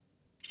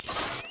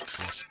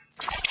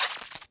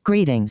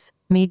Greetings,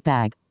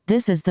 Meatbag.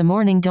 This is the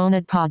Morning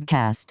Donut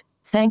Podcast.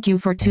 Thank you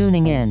for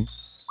tuning in.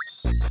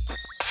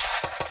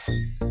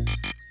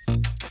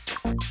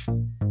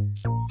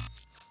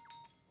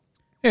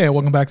 Hey,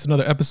 welcome back to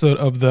another episode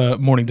of the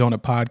Morning Donut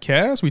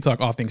Podcast. We talk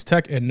all things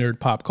tech and nerd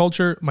pop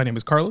culture. My name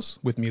is Carlos.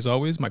 With me, as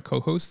always, my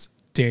co-hosts,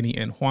 Danny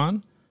and Juan.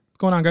 What's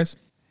going on, guys?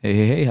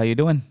 Hey, how you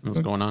doing? What's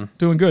going on?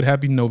 Doing good.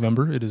 Happy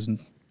November. It is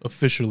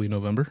officially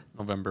November.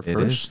 November It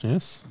 1st,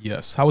 yes.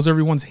 Yes. How was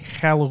everyone's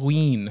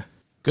Halloween?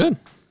 Good.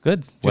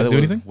 Good. You guys do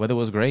anything? Weather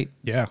was great.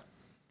 Yeah.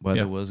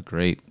 Weather was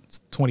great. It's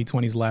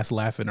 2020's last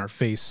laugh in our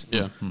face.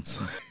 Yeah.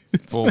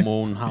 Full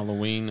moon,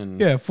 Halloween, and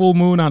Yeah, full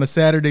moon on a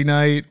Saturday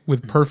night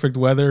with perfect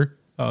weather.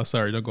 Oh,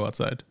 sorry, don't go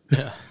outside.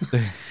 yeah.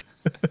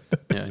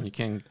 Yeah, you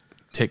can't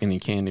take any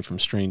candy from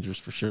strangers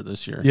for sure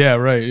this year. Yeah,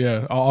 right,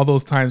 yeah. All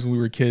those times when we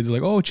were kids,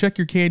 like, oh, check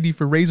your candy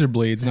for razor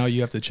blades. Now you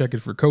have to check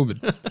it for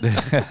COVID.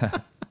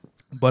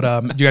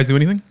 But did you guys do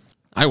anything?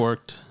 I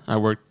worked.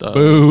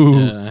 Boo.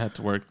 Yeah, I had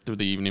to work through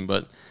the evening,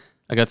 but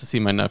I got to see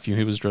my nephew.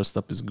 He was dressed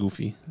up as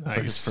Goofy. for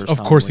his Nice. first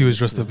Of course he Halloween, was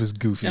dressed so- up as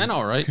Goofy. Yeah, I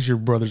know, right? Because your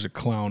brother's a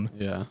clown.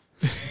 Yeah.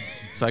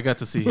 So I got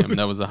to see him.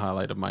 That was the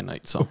highlight of my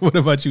night. So What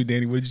about you,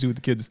 Danny? What did you do with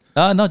the kids?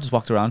 No, just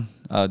walked around.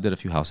 Did a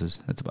few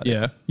houses. That's about it.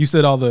 Yeah. You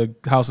said all the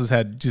houses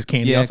had just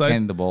candy Yeah, outside?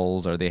 candy the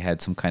bowls, or they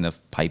had some kind of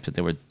pipe that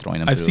they were throwing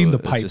them I've through. seen the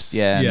It was pipes. Just,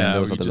 yeah, and Yeah, then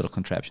there was where other you little just-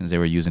 contraptions they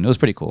were using. It was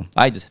pretty cool.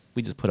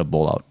 We just put a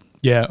bowl out.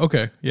 Yeah,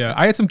 okay. Yeah.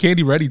 I had some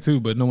candy ready too,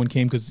 but no one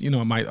came because,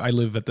 I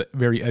live at the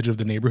very edge of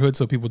the neighborhood,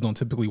 so people don't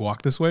typically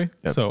walk this way.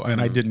 Yep. So, and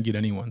I didn't get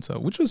anyone, so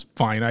which was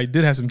fine. I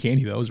did have some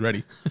candy though. I was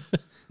ready.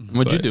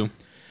 what'd you do?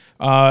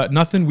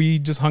 Nothing. We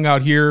just hung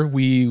out here.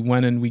 We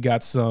went and we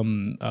got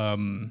some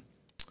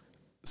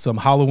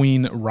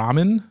Halloween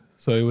ramen.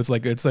 So it's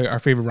like our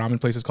favorite ramen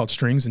place is called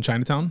Strings in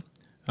Chinatown.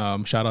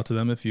 Shout out to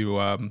them if you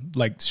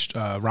like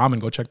ramen.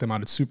 Go check them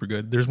out. It's super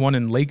good. There's one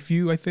in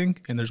Lakeview, I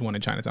think, and there's one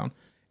in Chinatown.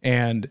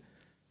 And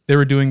they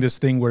were doing this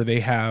thing where they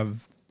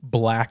have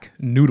black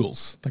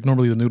noodles. Like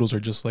normally the noodles are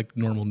just like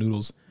normal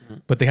noodles,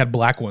 but they had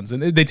black ones,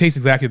 and they taste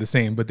exactly the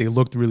same, but they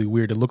looked really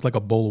weird. It looked like a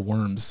bowl of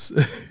worms.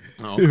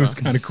 Oh, It was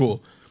okay. kind of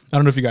cool. I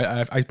don't know if you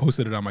guys. I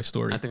posted it on my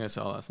story. I think I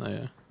saw last night,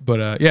 yeah.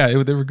 But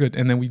they were good.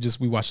 And then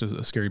we watched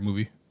a scary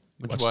movie.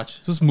 What'd you watch?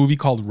 It's this movie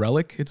called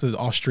Relic. It's an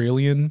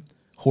Australian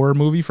horror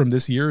movie from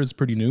this year. It's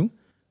pretty new.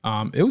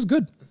 It was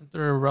good. Isn't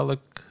there a relic?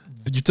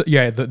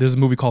 There's a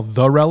movie called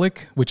The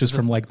Relic, which is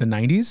from like the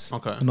 90s.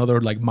 Okay.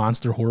 Another like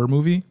monster horror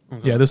movie.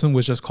 Okay. Yeah, this one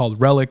was just called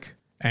Relic,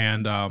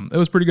 and it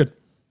was pretty good.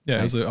 Yeah,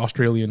 Nice. It was an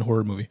Australian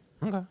horror movie.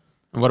 Okay.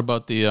 And what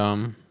about the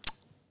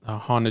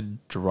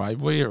haunted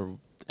driveway or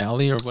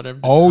alley or whatever?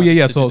 Oh yeah.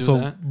 Did you do So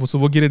that?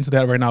 we'll get into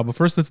that right now. But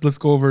first, let's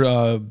go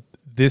over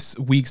this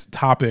week's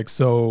topic.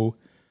 So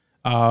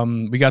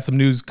we got some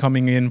news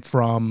coming in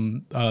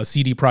from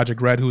CD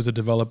Projekt Red, who is a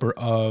developer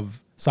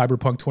of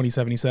Cyberpunk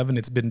 2077.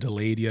 It's been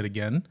delayed yet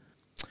again.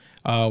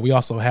 We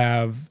also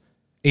have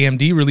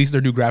AMD released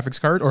their new graphics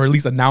card, or at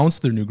least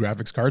announced their new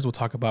graphics cards. We'll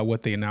talk about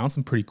what they announced.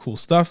 Some pretty cool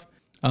stuff.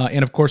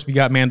 And of course, we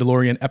got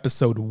Mandalorian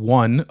episode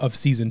 1 of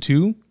season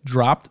 2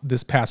 dropped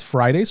this past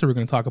Friday. So we're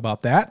going to talk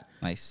about that.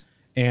 Nice.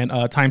 And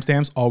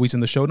timestamps always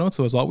in the show notes.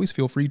 So as always,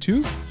 feel free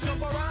to.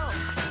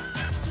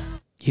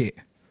 Yeah.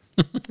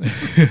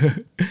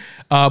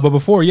 But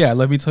before,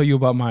 let me tell you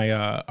about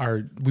my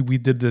we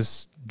did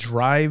this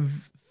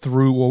drive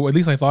through, or at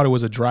least I thought it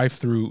was a drive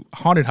through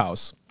haunted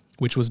house,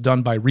 which was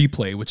done by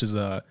Replay, which is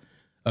a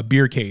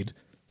beercade.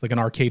 It's like an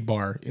arcade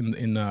bar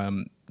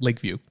in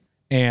Lakeview,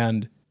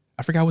 and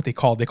I forgot what they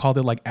called. They called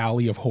it like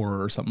Alley of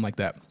Horror or something like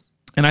that.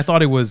 And I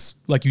thought it was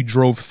like you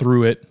drove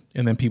through it,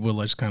 and then people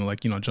just kind of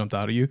like jumped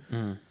out at you.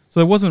 So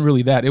it wasn't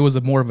really that. It was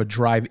more of a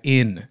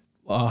drive-in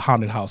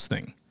haunted house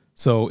thing.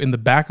 So in the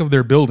back of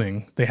their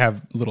building, they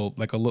have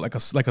like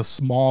a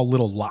small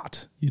little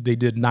lot. They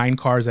did 9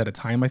 cars at a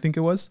time, I think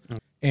it was,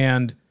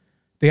 and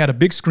they had a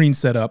big screen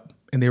set up,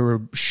 and they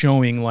were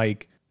showing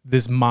like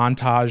this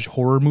montage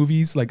horror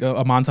movies, like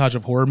a montage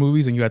of horror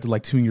movies, and you had to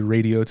like tune your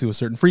radio to a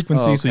certain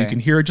frequency so you can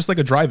hear it, just like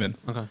a drive-in.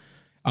 Okay.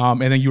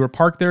 And then you were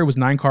parked there. It was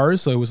 9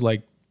 cars, so it was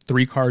like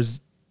 3 cars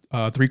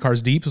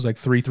deep. It was like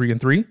 3, 3, and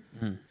 3.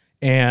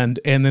 And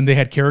then they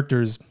had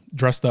characters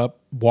dressed up,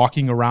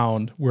 walking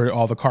around where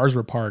all the cars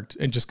were parked,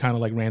 and just kind of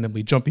like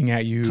randomly jumping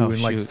at you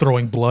and like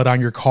throwing blood on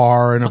your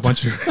car and a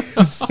bunch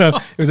of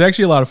stuff. It was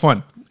actually a lot of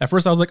fun. At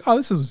first, I was like, "Oh,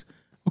 this is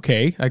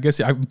okay. I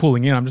guess I'm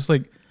pulling in." I'm just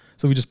like,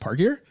 "So we just park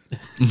here?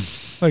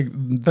 Like,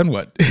 then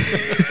what?"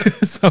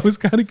 So I was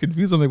kind of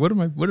confused. I'm like, what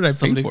did I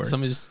pay for?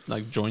 Somebody just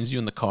like joins you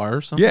in the car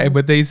or something? Yeah,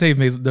 but they say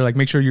they're like,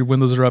 make sure your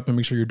windows are up and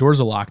make sure your doors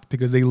are locked,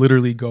 because they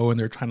literally go and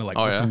they're trying to like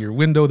open your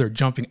window. They're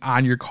jumping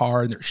on your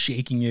car and they're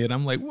shaking it.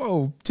 I'm like,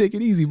 whoa, take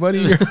it easy,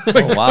 buddy. Like,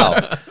 Oh,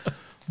 wow.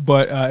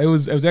 but it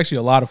was actually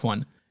a lot of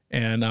fun,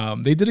 and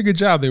they did a good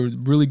job. They were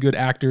really good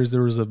actors.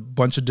 There was a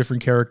bunch of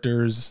different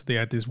characters. They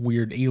had this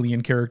weird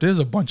alien character. There's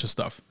a bunch of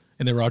stuff,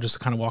 and they were all just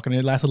kind of walking.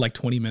 It lasted like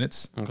 20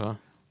 minutes. Okay.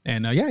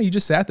 And you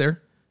just sat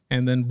there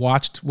and then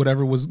watched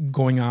whatever was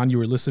going on. You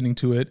were listening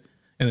to it,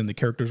 and then the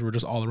characters were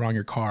just all around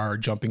your car,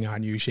 jumping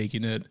on you,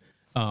 shaking it.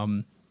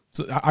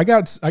 So I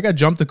got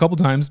jumped a couple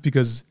times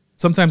because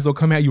sometimes they'll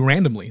come at you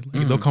randomly.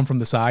 Like, they'll come from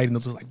the side and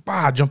they'll just like,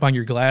 bah, jump on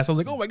your glass. I was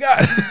like, oh my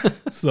God.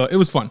 So it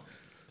was fun.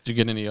 Did you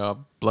get any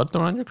blood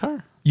thrown on your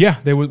car? Yeah,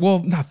 there was, well,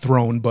 not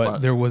thrown,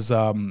 but there was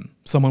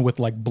someone with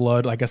like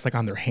blood, I guess, like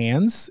on their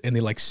hands, and they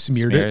like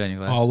smeared on it your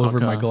glass. all over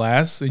my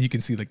glass, and you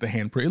can see like the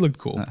handprint. It looked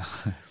cool.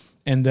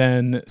 And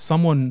then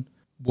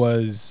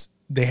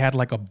they had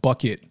like a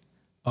bucket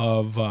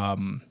of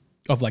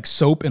like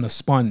soap and a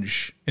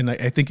sponge, and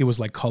I think it was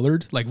like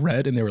colored, like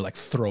red, and they were like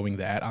throwing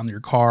that on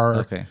your car.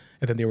 Okay.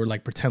 And then they were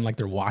like pretend like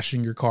they're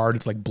washing your car. And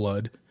it's like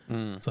blood.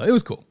 So it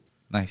was cool.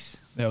 Nice.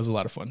 That was a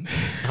lot of fun.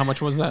 How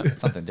much was that?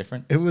 Something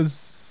different. It was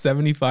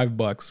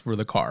 $75 for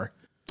the car.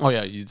 Oh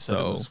yeah, you said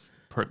it was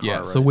per car. Yeah.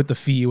 Right? So with the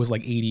fee, it was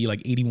like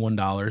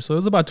 $81. So it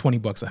was about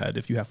 $20 a head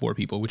if you have 4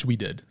 people, which we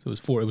did. So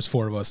it was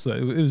 4 of us. So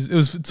it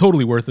was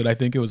totally worth it. I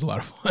think it was a lot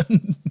of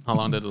fun. How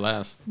long did it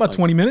last? About Like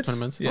 20 minutes. 20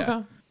 minutes. Yeah.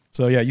 Okay.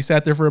 So yeah, you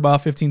sat there for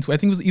about 15. I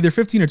think it was either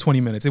 15 or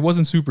 20 minutes. It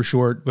wasn't super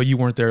short, but you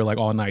weren't there like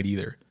all night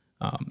either.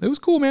 It was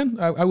cool, man.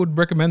 I would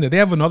recommend it. They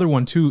have another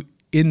one too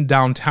in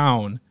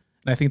downtown.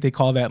 And I think they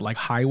call that like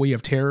Highway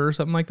of Terror or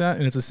something like that.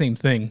 And it's the same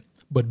thing,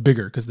 but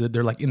bigger because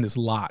they're like in this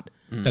lot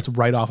that's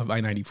right off of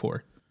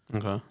I-94.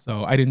 Okay.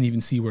 So I didn't even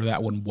see where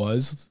that one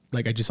was.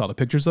 Like I just saw the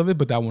pictures of it,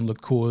 but that one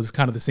looked cool. It was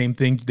kind of the same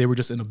thing. They were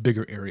just in a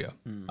bigger area.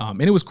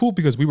 And it was cool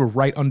because we were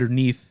right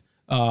underneath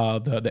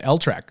the L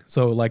track.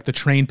 So like the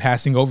train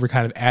passing over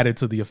kind of added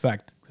to the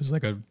effect. There's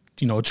like a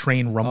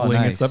train rumbling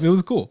and nice. stuff. It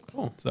was cool.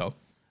 So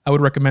I would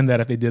recommend that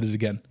if they did it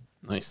again.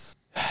 Nice.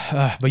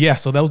 But yeah,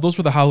 so those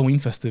were the Halloween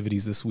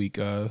festivities this week.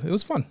 It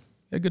was fun.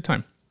 We had a good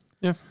time.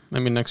 Yeah.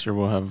 Maybe next year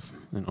we'll have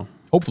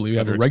Hopefully we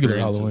have a better regular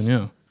experiences.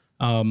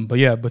 Halloween.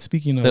 Yeah. But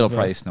speaking of, It'll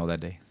probably snow that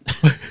day.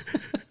 we're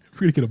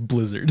gonna get a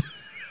blizzard.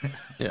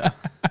 Yeah.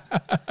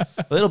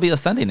 But it'll be a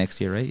Sunday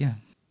next year, right? Yeah.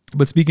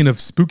 But speaking of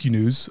spooky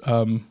news,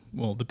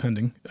 well,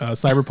 depending,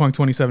 Cyberpunk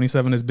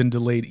 2077 has been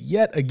delayed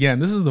yet again.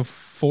 This is the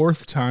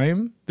 4th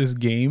time this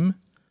game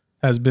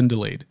has been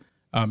delayed.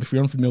 If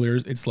you're unfamiliar,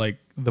 it's like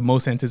the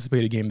most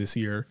anticipated game this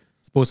year.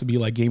 It's supposed to be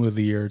like Game of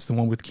the Year. It's the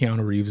one with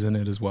Keanu Reeves in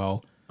it as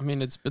well. I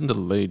mean, it's been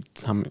delayed.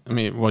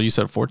 You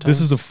said 4 times.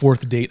 This is the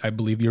 4th date, I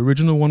believe. The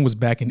original one was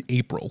back in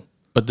April.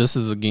 But this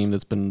is a game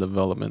that's been in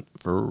development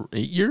for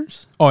 8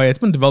 years? Oh, yeah, it's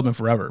been in development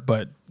forever,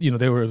 but it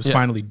was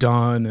finally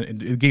done. And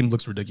the game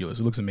looks ridiculous.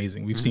 It looks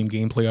amazing. We've seen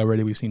gameplay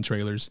already. We've seen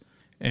trailers.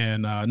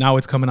 And now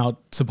it's coming out,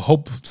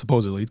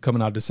 supposedly, it's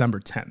coming out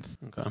December 10th.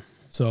 Okay.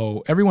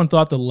 So everyone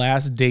thought the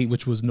last date,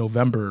 which was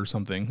November or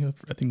something,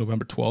 I think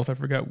November 12th, I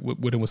forgot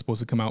when it was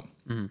supposed to come out.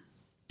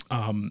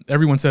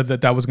 Everyone said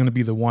that was going to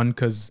be the one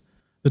because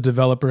the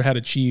developer had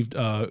achieved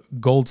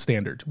gold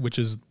standard, which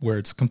is where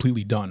it's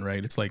completely done,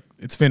 right? It's like,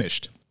 it's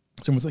finished.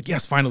 Someone's like,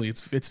 yes, finally,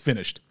 it's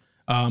finished.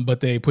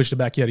 But they pushed it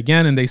back yet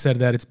again, and they said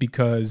that it's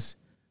because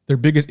their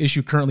biggest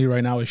issue currently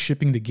right now is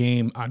shipping the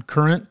game on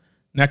current,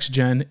 next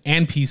gen,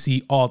 and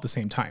PC all at the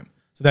same time.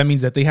 So that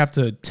means that they have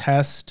to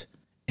test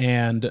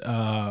and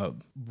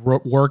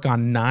work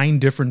on 9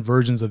 different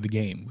versions of the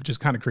game, which is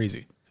kind of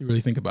crazy if you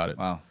really think about it.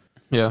 Wow.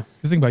 Yeah.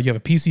 Just think about it, you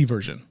have a PC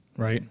version,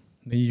 right?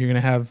 Then you're going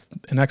to have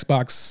an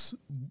Xbox,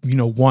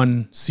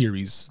 One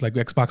series, like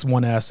Xbox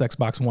One S,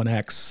 Xbox One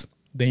X.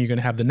 Then you're going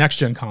to have the next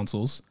gen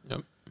consoles.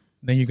 Yep.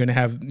 Then you're going to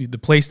have the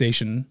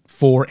PlayStation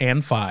 4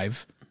 and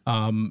 5.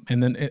 And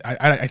then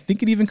I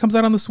think it even comes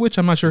out on the Switch.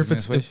 I'm not sure if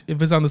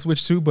it's on the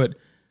Switch too, but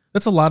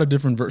that's a lot of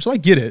different versions. So I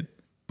get it,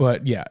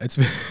 but yeah, it's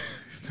been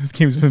this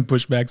game's been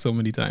pushed back so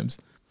many times.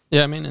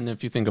 Yeah, I mean, and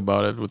if you think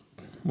about it,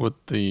 with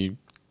the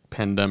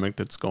pandemic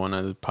that's going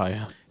on, it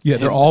probably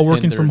they're all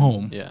working from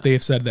home. Yeah. They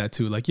have said that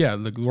too. Like,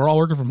 we're all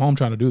working from home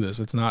trying to do this.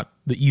 It's not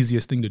the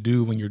easiest thing to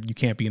do when you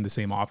can't be in the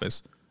same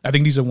office. I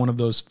think these are one of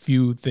those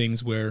few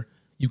things where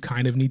you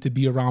kind of need to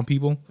be around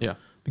people. Yeah.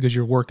 Because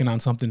you're working on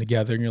something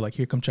together and you're like,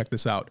 here, come check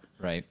this out.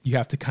 Right. You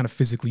have to kind of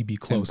physically be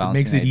close. It bouncing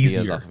makes it ideas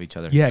easier. off of each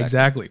other. Yeah,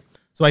 exactly.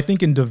 So I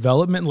think in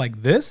development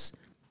like this,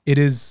 it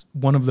is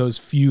one of those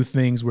few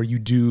things where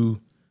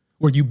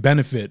you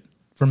benefit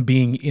from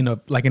being in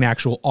an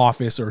actual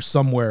office or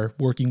somewhere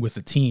working with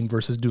a team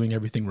versus doing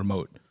everything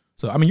remote.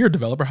 So, I mean, you're a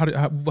developer. How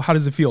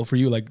does it feel for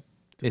you, like,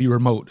 to be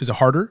remote? Is it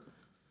harder?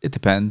 It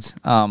depends.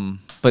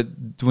 But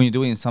when you're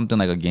doing something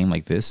like a game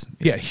like this,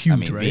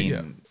 Huge,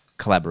 right?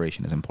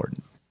 Collaboration is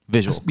important.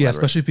 Visual. Yeah,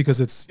 especially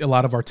because it's a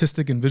lot of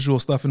artistic and visual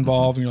stuff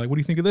involved. And you're like, what do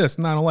you think of this?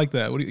 No, I don't like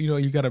that. What do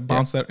you got to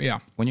bounce that. Yeah.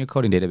 When you're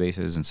coding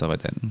databases and stuff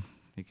like that,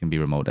 it can be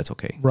remote. That's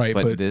okay. Right.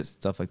 But this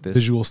stuff like this.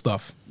 Visual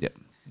stuff. Yeah.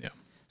 Yeah.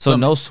 So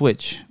no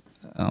Switch.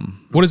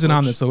 What is it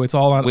on this? So it's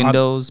all on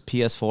Windows,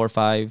 PS4,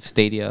 5,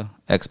 Stadia,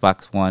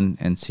 Xbox One,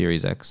 and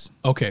Series X.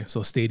 Okay.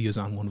 So Stadia's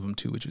on one of them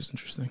too, which is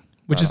interesting.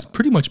 Which is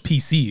pretty much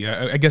PC.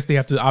 I guess they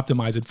have to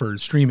optimize it for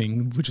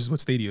streaming, which is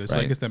what Stadia is. So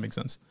I guess that makes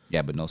sense.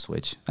 Yeah, but no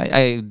Switch.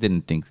 I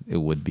didn't think it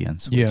would be on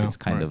Switch. Yeah, it's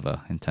kind of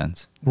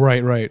intense.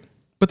 Right.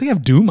 But they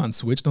have Doom on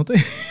Switch, don't they?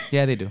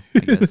 Yeah, they do. I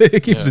guess.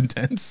 It keeps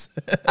intense.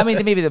 I mean,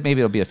 maybe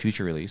it'll be a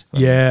future release.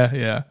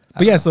 Yeah.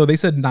 But yeah, so they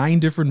said 9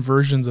 different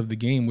versions of the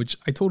game, which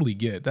I totally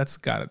get. That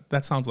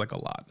sounds like a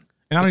lot.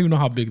 And I don't even know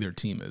how big their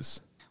team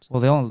is.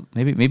 Well,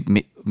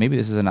 maybe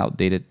this is an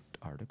outdated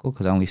article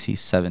because I only see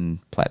 7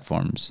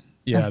 platforms.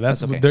 Yeah,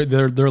 that's okay.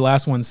 their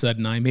last one said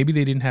 9. Maybe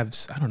they didn't have.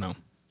 I don't know.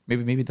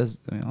 Maybe it does.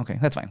 Okay,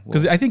 that's fine.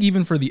 Because I think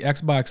even for the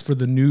Xbox, for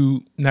the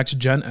new next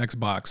gen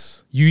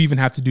Xbox, you even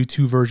have to do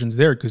 2 versions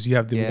there because you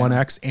have the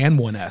 1X and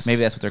 1S.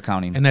 Maybe that's what they're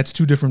counting. And that's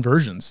 2 different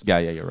versions. Yeah,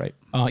 you're right.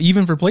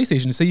 Even for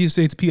PlayStation, say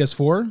it's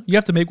PS4, you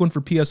have to make one for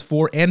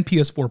PS4 and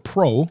PS4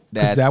 Pro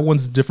because that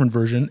one's a different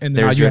version, and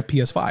then now you have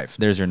PS5.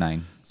 There's your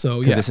 9. So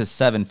because this is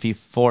 7,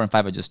 4 and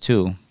 5 are just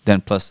 2. Then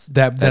plus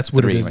that's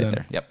what 3 it is right then.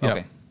 there. Yep.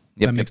 Okay.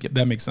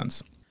 That makes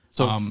sense.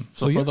 So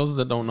for those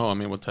that don't know, I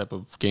mean, what type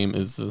of game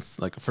is this?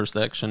 Like a first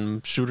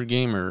action shooter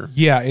game, or?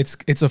 Yeah,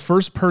 it's a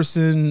first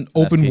person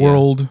open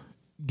world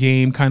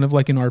game, kind of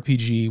like an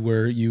RPG,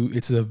 where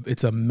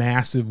it's a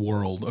massive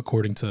world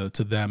according to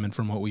them and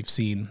from what we've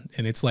seen,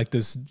 and it's like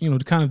this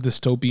kind of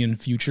dystopian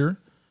future,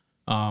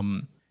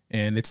 and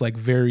it's like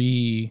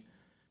very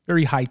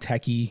very high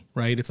techy,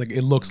 right? It's like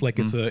it looks like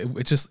it's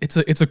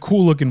a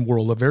cool looking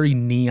world, a very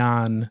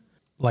neon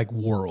like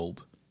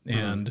world,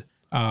 and.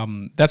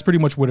 That's pretty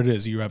much what it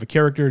is. You have a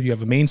character, you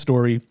have a main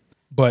story,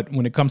 but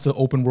when it comes to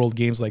open world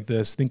games like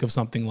this, think of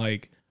something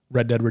like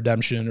Red Dead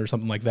Redemption or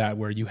something like that,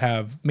 where you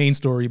have main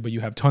story, but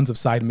you have tons of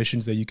side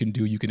missions that you can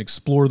do. You can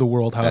explore the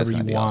world however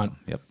you want. Awesome.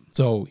 Yep.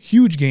 So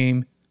huge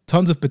game,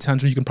 tons of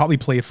potential. You can probably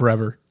play it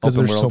forever because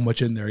there's so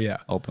much in there. Yeah.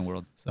 Open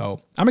world. So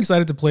I'm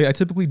excited to play. I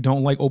typically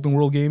don't like open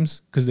world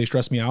games because they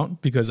stress me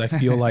out because I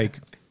feel like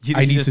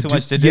I need to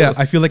do. Yeah,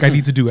 I feel like I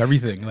need to do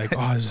everything. Like,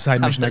 there's a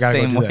side mission. I gotta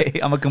go do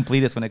that. I'm a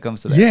completist when it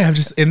comes to that. Yeah,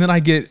 and then I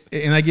get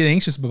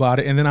anxious about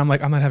it, and then I'm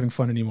like, I'm not having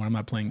fun anymore. I'm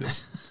not playing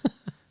this.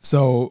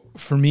 So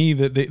for me,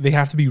 they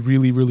have to be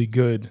really, really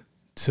good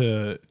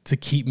to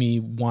keep me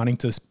wanting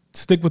to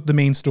stick with the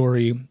main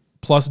story,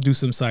 plus do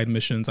some side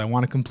missions. I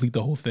want to complete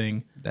the whole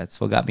thing. That's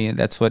what got me.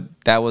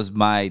 That was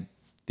my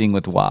thing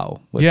with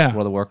WoW, with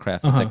World of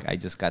Warcraft. It's like I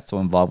just got so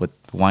involved with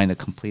wanting to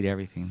complete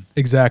everything.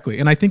 Exactly.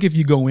 And I think if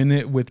you go in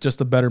it with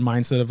just a better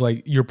mindset of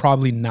like, you're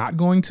probably not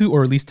going to,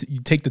 or at least you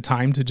take the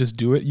time to just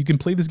do it, you can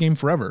play this game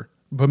forever.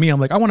 But me, I'm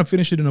like, I want to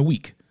finish it in a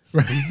week.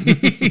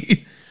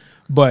 Right.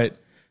 But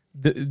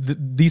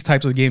these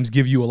types of games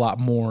give you a lot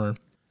more.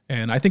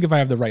 And I think if I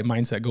have the right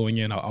mindset going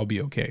in, I'll be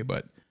okay.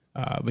 But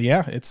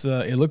yeah,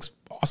 it looks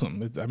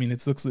awesome. It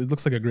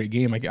looks like a great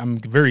game. I'm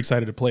very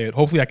excited to play it.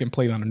 Hopefully I can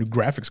play it on a new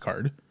graphics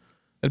card.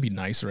 That'd be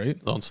nice,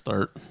 right? Don't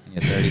start. On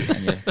your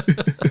 30,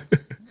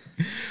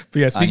 but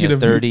yeah, speaking of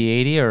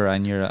 3080 or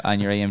on your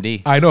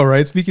AMD. I know,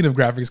 right? Speaking of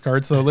graphics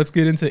cards, so let's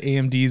get into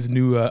AMD's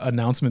new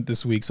announcement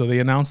this week. So they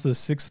announced the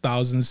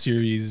 6000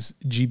 series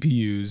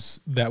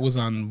GPUs. That was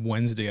on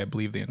Wednesday, I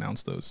believe they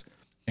announced those.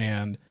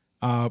 And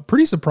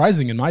pretty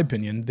surprising in my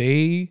opinion.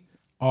 They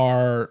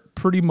are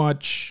pretty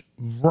much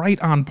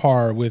right on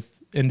par with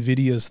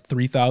NVIDIA's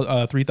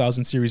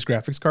 3000 series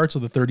graphics cards, so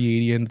the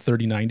 3080 and the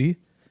 3090.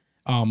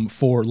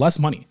 For less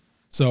money.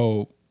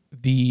 So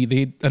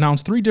they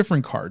announced 3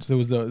 different cards. There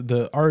was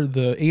the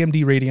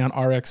AMD Radeon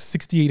RX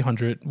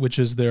 6800, which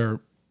is their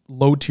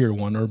low tier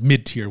one or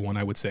mid tier one,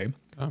 I would say.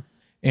 Oh.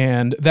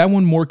 And that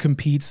one more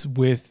competes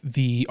with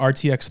the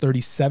RTX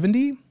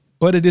 3070,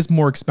 but it is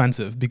more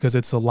expensive because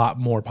it's a lot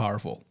more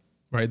powerful,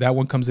 right? That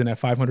one comes in at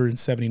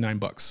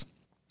 $579,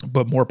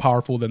 but more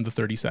powerful than the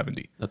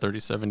 3070. The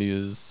 3070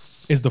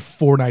 is the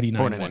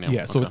 $499 one.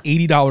 Yeah, so it's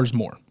 $80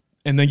 more.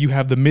 And then you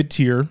have the mid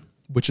tier,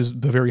 which is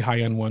the very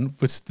high-end one,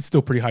 but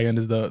still pretty high-end,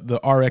 is the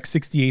RX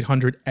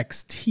 6800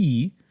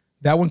 XT.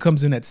 That one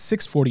comes in at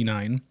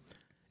 $649,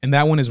 and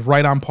that one is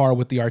right on par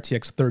with the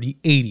RTX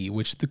 3080,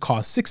 which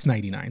costs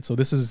 $699. So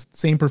this is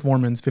same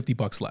performance,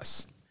 $50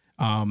 less.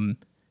 And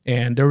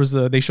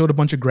they showed a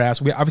bunch of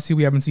graphs. We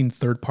haven't seen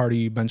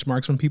third-party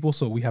benchmarks from people,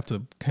 so we have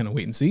to kind of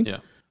wait and see. Yeah.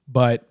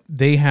 But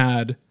they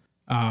had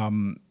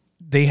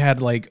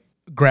like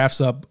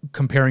graphs up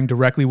comparing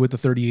directly with the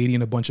 3080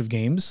 in a bunch of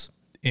games.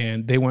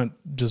 And they went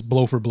just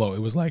blow for blow. It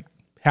was like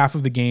half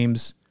of the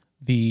games,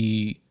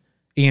 the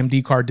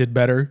AMD card did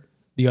better.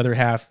 The other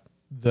half,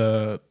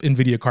 the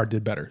NVIDIA card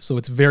did better. So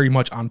it's very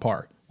much on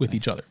par with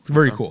each other.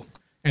 Very cool.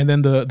 And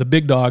then the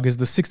big dog is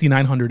the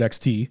 6900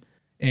 XT.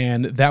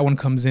 And that one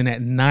comes in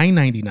at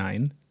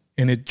 $999.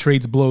 And it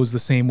trades blows the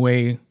same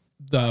way,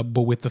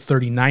 but with the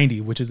 3090,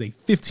 which is a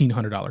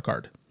 $1,500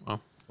 card.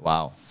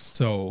 Wow.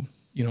 So...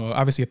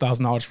 obviously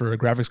 $1,000 for a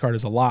graphics card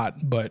is a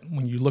lot, but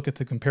when you look at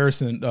the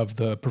comparison of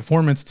the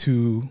performance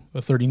to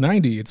a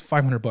 3090, it's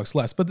 $500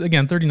 less. But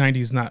again,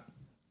 3090 is not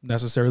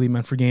necessarily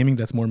meant for gaming.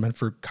 That's more meant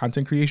for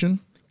content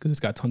creation because it's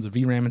got tons of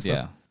VRAM and stuff.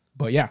 Yeah.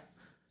 But yeah.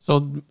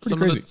 So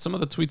some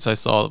of the tweets I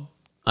saw,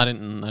 I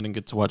didn't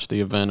get to watch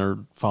the event or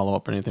follow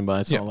up or anything, but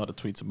I saw a lot of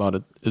tweets about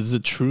it. Is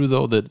it true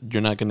though that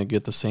you're not going to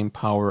get the same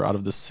power out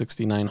of the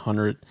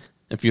 6900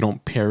 if you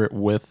don't pair it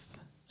with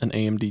an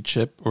AMD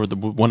chip or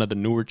one of the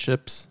newer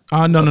chips?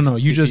 No.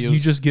 You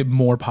just get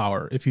more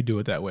power if you do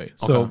it that way.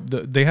 So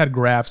they had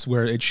graphs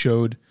where it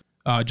showed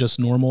just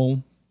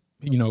normal,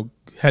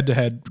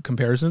 head-to-head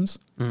comparisons,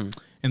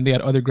 and they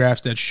had other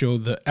graphs that show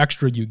the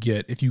extra you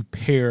get if you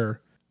pair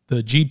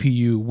the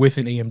GPU with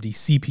an AMD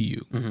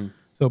CPU.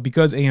 So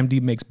because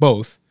AMD makes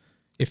both,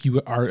 if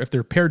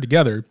they're paired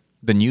together,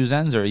 The new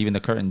Zens or even the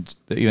current,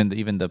 even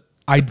the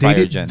I prior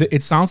dated. gen?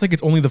 It sounds like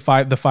it's only the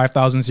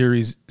 5000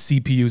 series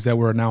CPUs that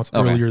were announced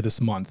earlier this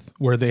month,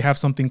 where they have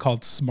something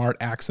called Smart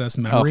Access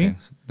Memory. Okay,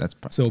 that's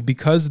so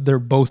because they're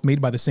both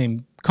made by the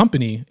same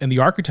company and the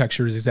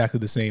architecture is exactly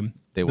the same,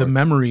 the work.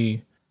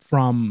 memory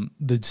from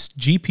the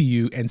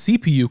GPU and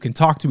CPU can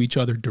talk to each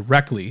other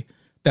directly.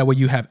 That way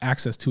you have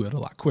access to it a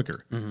lot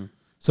quicker. Mm-hmm.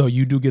 So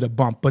you do get a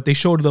bump, but they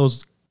showed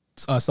those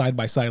side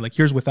by side. Like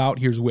here's without,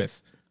 here's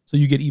with. So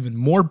you get even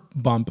more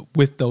bump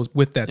with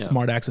that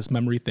Smart Access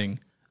Memory thing,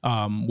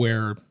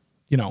 where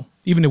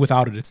even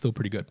without it, it's still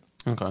pretty good.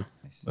 Okay.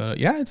 But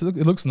yeah, it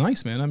looks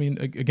nice, man. I mean,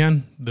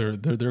 again,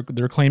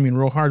 they're claiming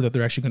real hard that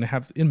they're actually going to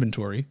have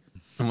inventory.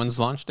 And when's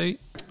the launch date?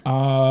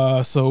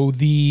 So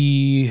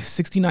the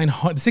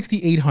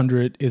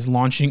 6800 is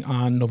launching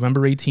on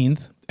November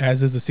 18th,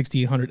 as is the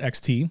 6800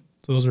 XT.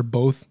 So those are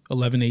both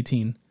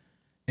 11/18.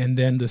 And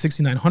then the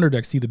 6900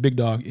 XT, the big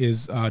dog,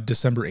 is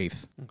December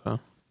 8th.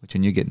 Okay. Which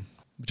one you getting?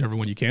 Whichever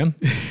one you can.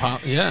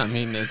 Yeah, I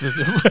mean, it's just,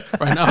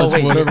 right now it's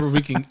whatever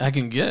I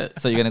can get.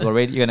 So you're gonna go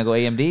You're gonna go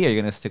AMD, or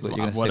you're gonna stick with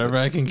whatever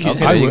I can get.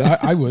 Okay.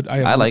 I would.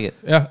 I like it.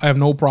 Yeah, I have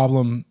no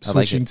problem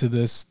switching like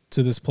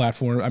to this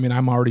platform. I mean,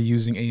 I'm already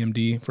using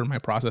AMD for my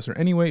processor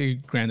anyway.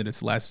 Granted,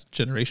 it's last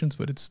generations,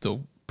 but it's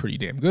still pretty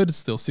damn good. It's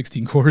still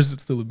 16 cores.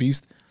 It's still a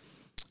beast.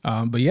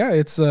 But yeah,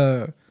 it's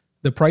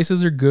the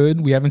prices are good.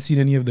 We haven't seen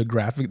any of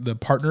the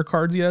partner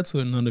cards yet,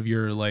 so none of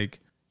your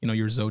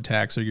your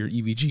Zotacs or your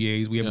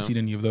EVGAs. We haven't seen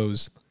any of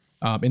those.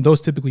 And those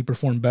typically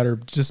perform better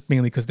just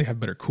mainly because they have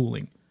better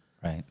cooling.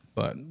 Right.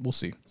 But we'll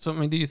see. So, I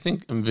mean, do you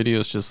think NVIDIA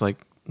is just like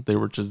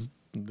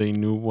they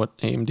knew what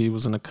AMD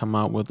was going to come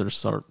out with, or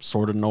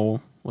sort of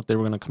know what they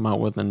were going to come out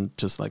with, and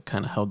just like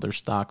kind of held their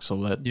stock so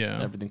that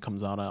everything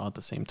comes out at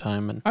the same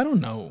time? And I don't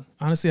know.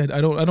 Honestly,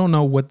 I don't know I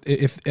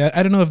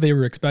don't know if they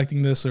were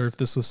expecting this or if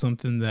this was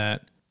something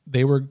that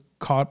they were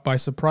caught by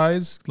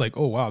surprise. Like,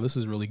 oh wow, this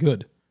is really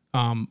good.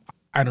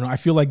 I don't know. I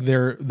feel like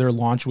their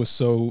launch was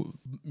so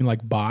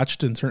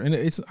botched and I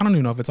don't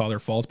even know if it's all their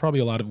fault. It's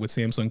probably a lot of with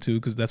Samsung too,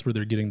 because that's where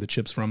they're getting the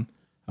chips from.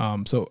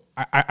 So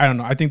I don't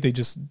know. I think they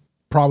just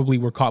probably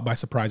were caught by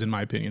surprise, in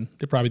my opinion.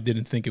 They probably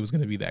didn't think it was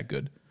going to be that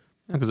good.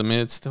 Because I mean,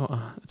 it's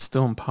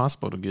still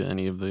impossible to get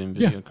any of the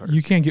NVIDIA cards.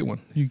 You can't get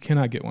one. You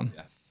cannot get one.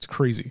 Yeah. It's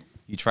crazy.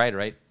 You tried,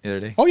 right, the other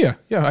day? Oh yeah,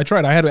 I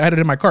tried. I had it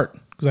in my cart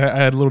because I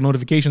had a little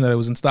notification that it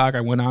was in stock.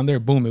 I went on there,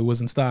 boom, it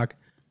was in stock.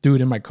 Threw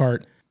it in my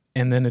cart,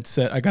 and then it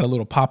said I got a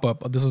little pop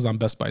up. This was on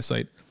Best Buy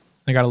site.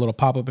 I got a little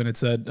pop up and it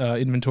said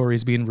inventory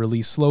is being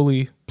released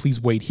slowly.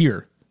 Please wait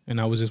here. And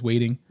I was just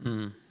waiting,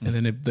 and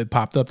then it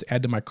popped up to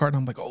add to my cart. And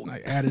I'm like, oh, and I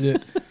added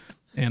it,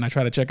 and I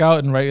tried to check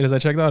out, and right as I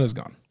checked out, it was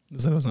gone.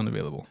 It said it was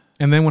unavailable.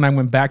 And then when I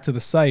went back to the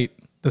site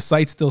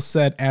still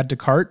said add to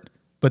cart,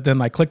 but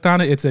then I clicked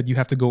on it. It said you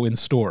have to go in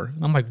store.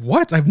 And I'm like,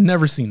 what? I've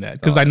never seen that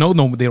because I know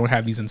they don't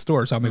have these in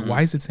store. So I'm like,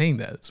 why is it saying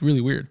that? It's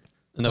really weird.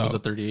 And that was a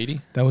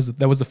 3080?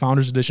 That was the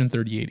Founders Edition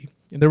 3080.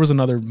 And there was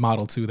another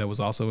model too that was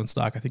also in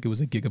stock. I think it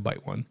was a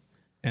gigabyte one,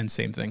 and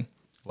same thing.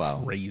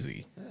 Wow,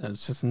 crazy. Yeah,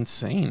 it's just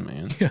insane,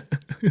 man. Yeah,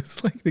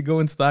 it's like they go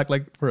in stock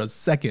like for a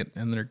second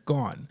and they're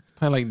gone.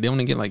 Probably like they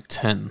only get like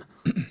 10.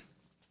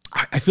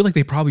 I feel like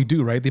they probably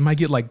do, right? They might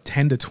get like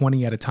 10 to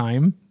 20 at a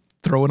time,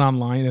 throw it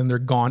online, and they're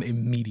gone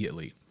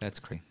immediately. That's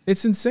crazy.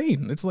 It's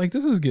insane. It's like,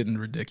 this is getting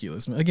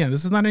ridiculous. Again,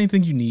 this is not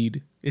anything you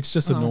need. It's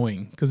just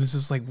annoying because it's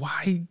just like,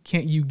 why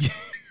can't you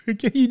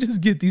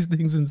just get these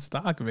things in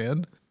stock,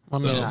 man?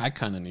 Well, I mean, I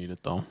kind of need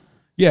it though.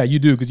 Yeah, you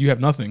do because you have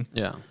nothing.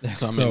 Yeah.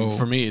 So I mean,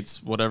 for me,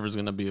 it's whatever's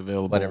going to be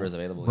available. Whatever's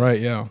available. Right.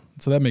 Yeah.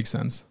 So that makes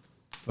sense.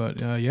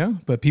 But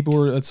but people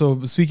were,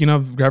 so speaking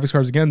of graphics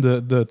cards again,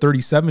 the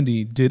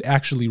 3070 did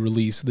actually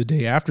release the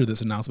day after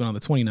this announcement on the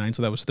 29th.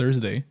 So that was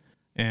Thursday.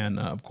 And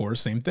of course,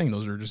 same thing.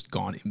 Those are just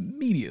gone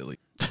immediately.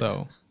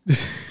 So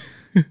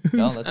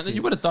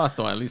you would have thought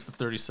though, at least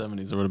the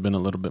 3070s, there would have been a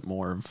little bit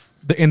more of.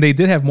 And they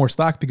did have more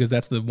stock because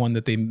that's the one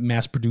that they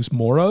mass produce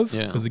more of.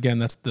 Yeah. Because again,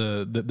 that's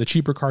the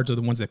cheaper cards are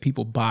the ones that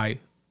people buy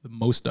the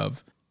most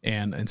of.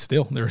 And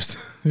still, they're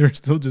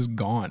still just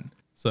gone.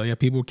 So yeah,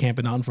 people were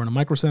camping out in front of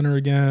Micro Center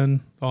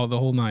again. Oh, the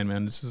whole nine,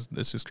 man. It's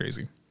just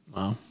crazy.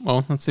 Wow.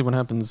 Well, let's see what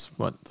happens.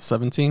 What, the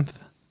 17th?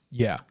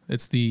 Yeah,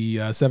 it's the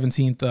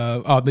 17th.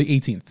 The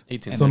 18th.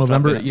 18th. So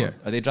November. Yeah.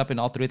 Are they dropping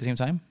all three at the same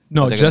time?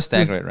 No, just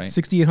stagger it, right?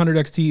 6800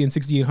 XT and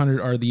 6800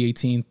 are the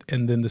 18th,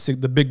 and then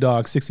the big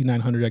dog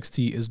 6900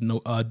 XT is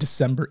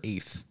December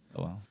 8th.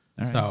 Oh wow. All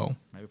right. So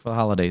maybe for the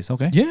holidays.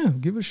 Okay. Yeah,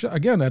 give it a shot.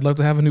 Again, I'd love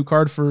to have a new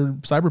card for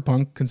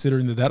Cyberpunk,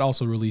 considering that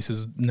also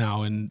releases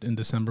now in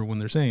December when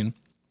they're saying.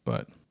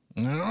 But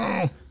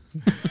no.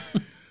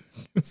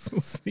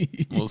 We'll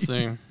see. We'll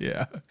see.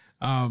 Yeah.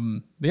 I'll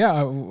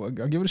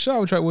give it a shot.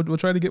 We'll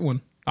try to get one.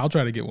 I'll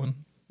try to get one.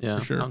 Yeah,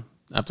 for sure. I'll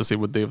have to see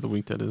what day of the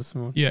week that is.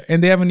 Yeah,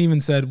 and they haven't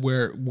even said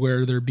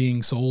where they're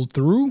being sold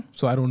through.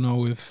 So I don't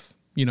know if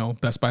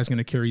Best Buy's going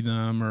to carry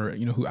them or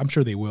who. I'm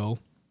sure they will,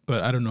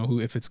 but I don't know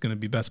if it's going to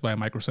be Best Buy,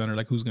 Micro Center,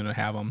 like who's going to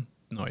have them.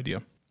 No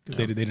idea. Yeah.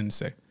 They didn't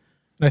say.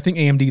 And I think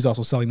AMD is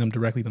also selling them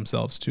directly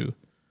themselves too.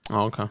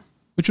 Oh, okay.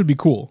 Which would be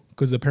cool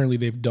because apparently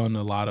they've done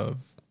a lot of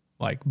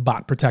like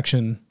bot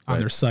protection on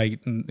their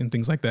site and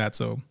things like that.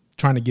 So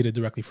trying to get it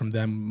directly from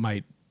them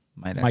might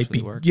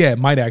work. Yeah, it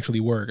might actually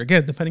work.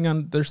 Again, depending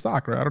on their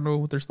stock, right? I don't know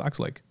what their stock's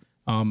like.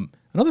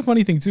 Another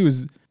funny thing too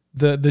is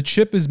the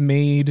chip is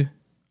made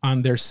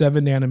on their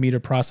 7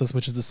 nanometer process,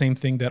 which is the same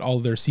thing that all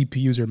of their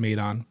CPUs are made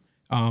on.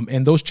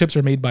 And those chips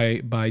are made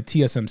by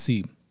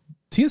TSMC.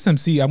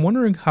 TSMC, I'm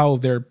wondering how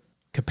their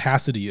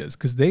capacity is,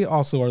 because they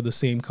also are the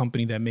same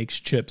company that makes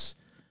chips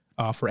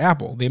for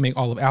Apple. They make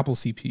all of Apple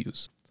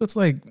CPUs. So it's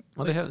like,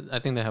 well, I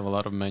think they have a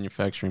lot of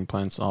manufacturing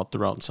plants all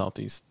throughout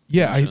Southeast.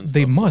 Yeah,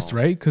 they must,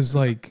 right? Because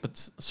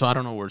so I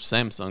don't know where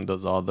Samsung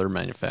does all their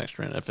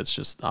manufacturing. If it's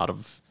just out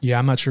of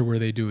I'm not sure where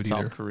they do it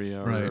South either.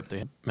 Korea, or if they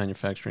have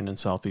manufacturing in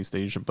Southeast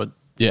Asia. But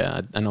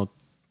yeah, I know.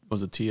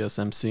 Was it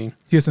TSMC?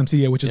 TSMC,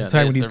 yeah, which is a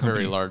Taiwanese company.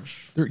 Very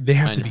large. They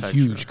have to be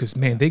huge because,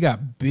 man, they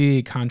got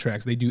big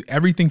contracts. They do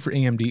everything for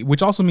AMD,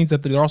 which also means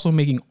that they're also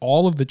making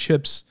all of the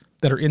chips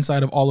that are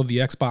inside of all of the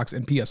Xbox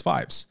and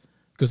PS5s,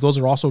 because those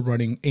are also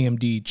running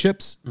AMD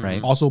chips,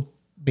 right? Also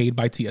made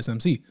by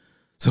TSMC.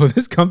 So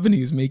this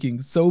company is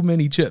making so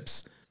many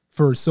chips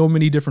for so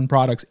many different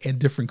products and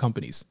different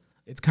companies.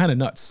 It's kind of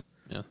nuts.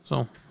 Yeah,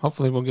 so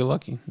hopefully we'll get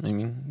lucky. I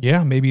mean,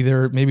 yeah, maybe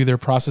their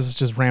process is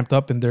just ramped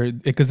up,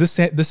 and because this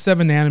 7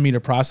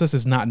 nanometer process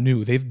is not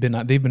new. They've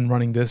been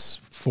running this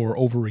for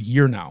over a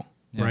year now,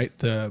 right?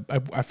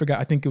 I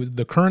forgot. I think it was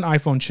the current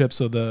iPhone chips.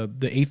 So the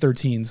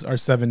A13s are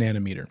 7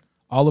 nanometer.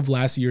 All of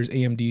last year's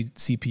AMD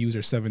CPUs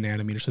are 7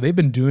 nanometer. So they've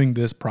been doing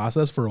this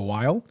process for a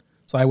while.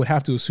 So I would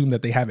have to assume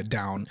that they have it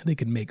down and they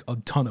can make a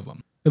ton of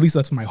them. At least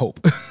that's my hope.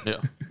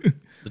 Yeah,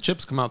 the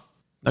chips come out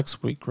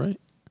next week, right?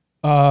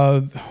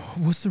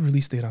 What's the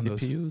release date on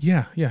CPUs? those?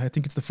 Yeah, I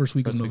think it's the first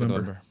week of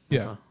November.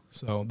 Yeah,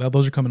 so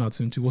those are coming out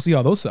soon too. We'll see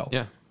how those sell.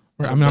 Yeah,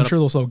 I mean, I'm sure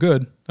they'll sell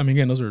good. I mean,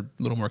 again, those are a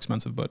little more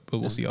expensive, but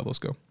we'll see how those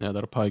go. Yeah,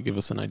 that'll probably give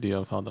us an idea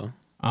of how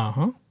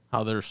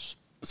they're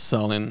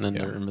selling and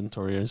their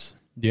inventory is.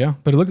 Yeah,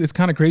 but it's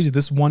kind of crazy.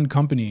 This one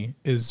company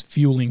is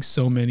fueling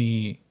so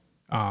many,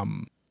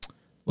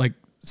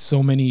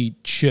 so many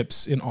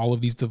chips in all of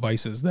these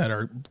devices that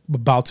are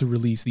about to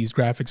release these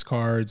graphics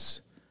cards,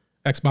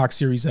 Xbox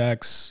Series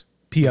X,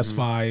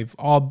 PS5,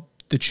 all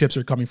the chips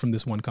are coming from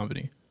this one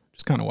company.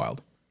 Just kind of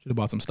wild. Should have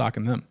bought some stock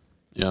in them.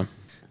 Yeah.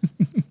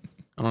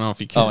 I don't know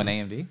if you can. Oh, in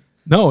AMD?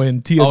 No,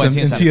 in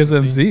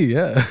TSMC,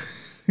 yeah.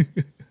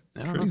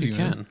 I don't know if you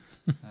can.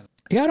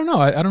 Yeah, I don't know.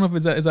 I don't know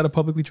if is that a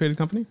publicly traded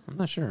company? I'm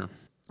not sure.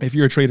 If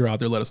you're a trader out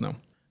there, let us know.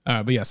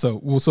 But yeah, so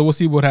we'll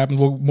see what happens.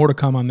 More to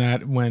come on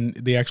that when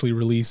they actually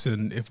release,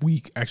 and if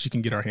we actually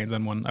can get our hands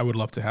on one. I would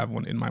love to have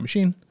one in my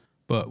machine,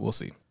 but we'll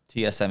see.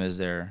 TSM is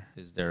their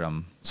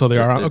So they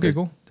are okay,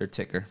 cool. Their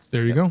ticker.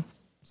 There you go.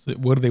 So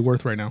what are they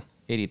worth right now?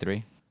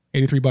 $83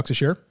 a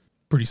share.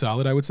 Pretty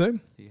solid, I would say.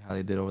 See how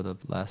they did over the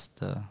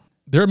last.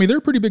 They're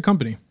a pretty big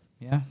company.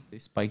 Yeah, they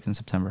spiked in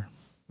September.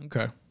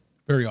 Okay,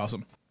 very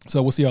awesome.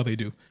 So we'll see how they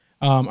do.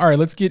 All right,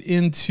 let's get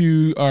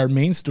into our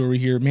main story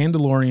here.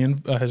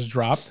 Mandalorian has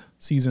dropped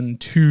season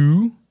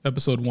 2,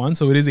 episode 1.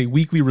 So it is a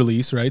weekly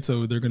release, right?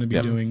 So they're going to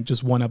be doing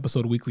just one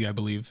episode weekly, I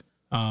believe.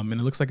 And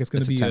it looks like it's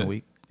going to be 10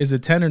 week. Is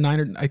it 10 or 9?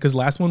 Or because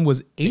last one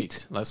was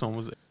 8. Last one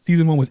was 8.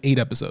 Season 1 was 8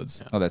 episodes.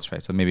 Yeah. Oh, that's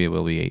right. So maybe it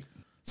will be 8.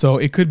 So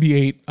it could be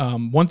 8.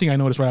 One thing I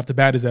noticed right off the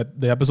bat is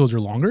that the episodes are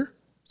longer.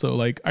 So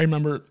like I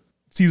remember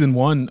season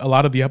 1, a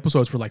lot of the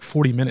episodes were like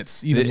 40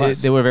 minutes, even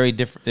less. They were very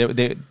different.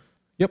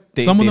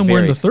 Some of them were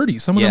in the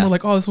 30s. Some of them were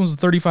like, oh, this one's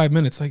 35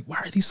 minutes. Like, why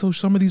are these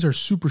some of these are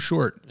super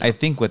short? I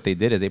think what they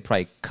did is they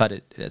probably cut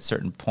it at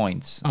certain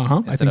points.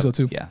 I think so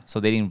too. Yeah. So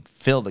they didn't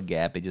fill the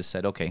gap. They just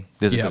said, okay,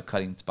 this is a good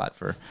cutting spot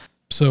for.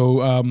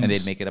 So and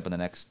they'd make it up in the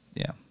next.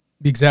 Yeah.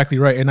 Exactly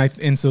right.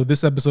 And so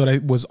this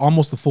episode was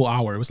almost a full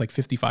hour. It was like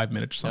 55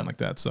 minutes or something like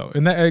that. So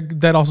and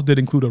that also did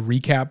include a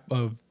recap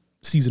of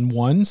season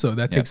 1. So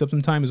that takes up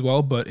some time as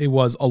well. But it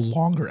was a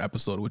longer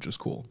episode, which was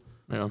cool.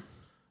 Yeah.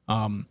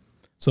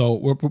 So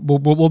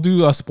we'll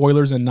do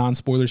spoilers and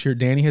non-spoilers here.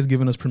 Danny has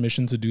given us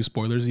permission to do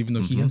spoilers, even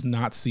though he has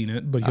not seen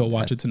it, but he'll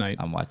watch it tonight.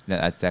 I'm watching.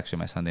 That's actually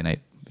my Sunday night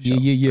show.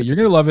 Yeah. You're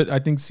gonna love it. I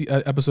think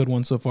episode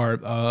 1 so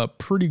far,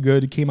 pretty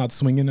good. It came out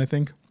swinging, I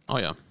think. Oh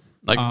yeah.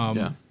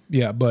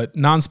 Yeah. But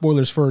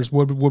non-spoilers first.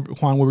 Juan,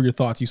 what were your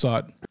thoughts? You saw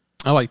it.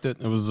 I liked it.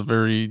 It was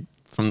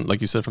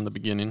like you said, from the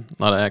beginning,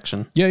 a lot of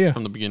action. Yeah.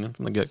 From the beginning,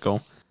 from the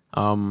get-go.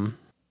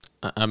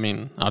 I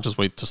mean, I'll just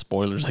wait to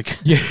spoilers,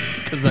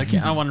 because I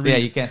don't want to. Yeah,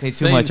 you can't say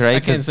too much, right? I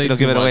can't say it'll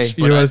too give it much. away.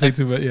 You don't want to say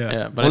too much,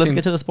 yeah. But let's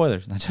get to the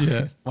spoilers.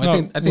 Yeah,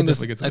 well, I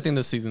think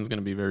this season's going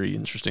to be very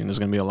interesting. There's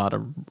going to be a lot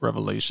of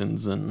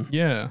revelations, and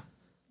a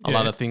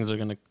lot of things are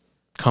going to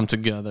come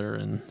together.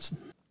 And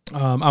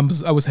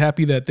I was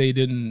happy that they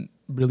didn't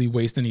really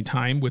waste any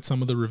time with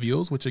some of the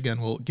reveals, which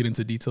again we'll get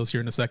into details here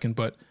in a second,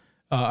 but.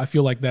 I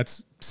feel like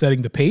that's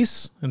setting the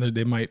pace, and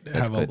they might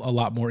have a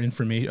lot more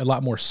information, a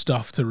lot more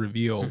stuff to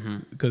reveal,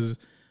 because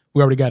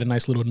we already got a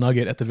nice little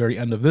nugget at the very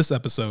end of this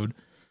episode,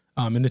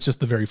 and it's just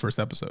the very first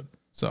episode.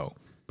 So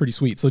pretty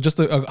sweet. So just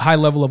a high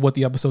level of what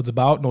the episode's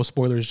about. No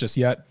spoilers just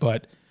yet,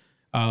 but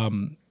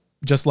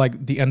just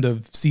like the end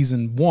of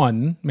season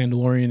 1,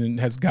 Mandalorian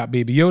has got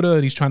Baby Yoda,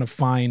 and he's trying to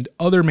find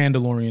other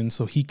Mandalorians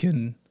so he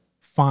can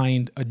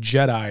find a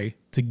Jedi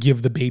to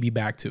give the baby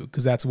back to,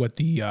 because that's what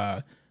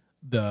the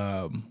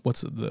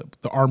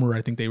armor,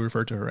 I think they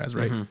refer to her as,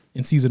 right?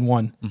 In season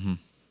 1,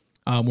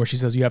 where she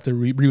says you have to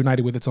reunite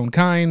it with its own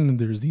kind. And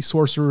there's these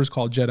sorcerers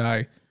called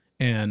Jedi,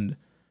 and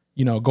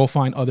go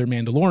find other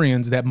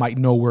Mandalorians that might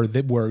know where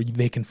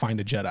they can find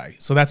a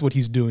Jedi. So that's what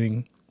he's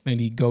doing, and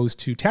he goes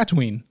to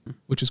Tatooine,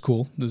 which is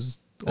cool. That's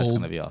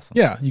gonna be awesome.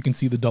 Yeah, you can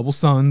see the double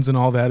suns and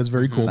all that is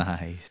very cool.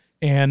 Nice.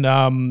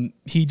 And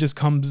he just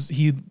comes.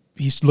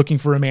 He's looking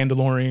for a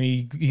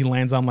Mandalorian. He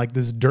lands on like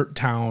this dirt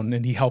town,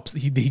 and he helps.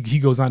 He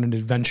goes on an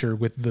adventure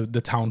with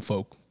the town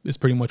folk. Is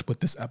pretty much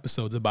what this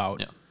episode's about.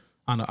 Yeah.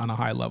 On a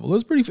high level, it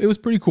was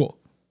pretty cool.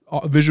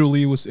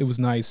 Visually, it was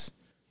nice.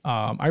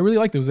 I really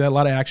liked it. It was a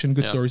lot of action,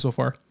 good story so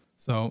far.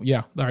 So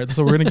yeah, all right.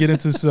 So we're gonna get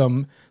into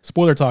some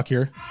spoiler talk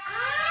here.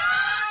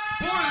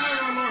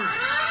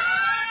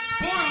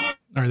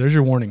 All right, there's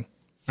your warning.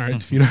 All right,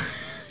 if you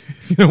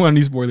don't want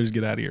any spoilers,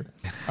 get out of here.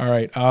 All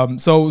right.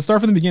 So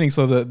start from the beginning.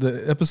 So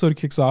the episode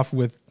kicks off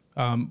with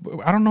I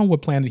don't know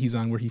what planet he's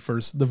on.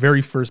 The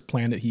very first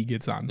planet he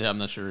gets on. Yeah, I'm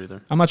not sure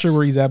either. I'm not sure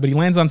where he's at, but he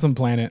lands on some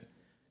planet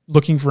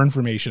looking for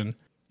information.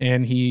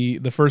 And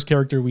the first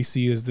character we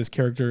see is this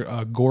character,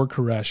 Gore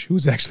Koresh,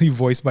 who's actually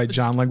voiced by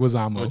John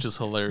Leguizamo. Which is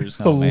hilarious.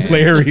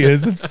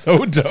 Hilarious. It's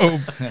so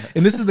dope.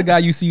 And this is the guy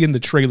you see in the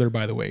trailer,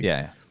 by the way.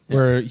 Yeah.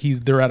 Where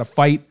they're at a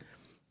fight,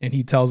 and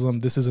he tells them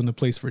this isn't a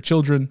place for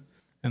children.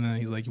 And then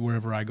he's like,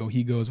 wherever I go,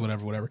 he goes,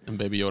 whatever. And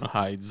Baby Yoda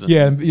hides.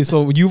 Yeah,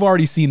 so you've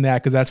already seen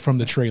that because that's from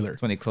the trailer.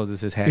 That's when he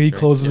closes his hat. He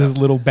closes his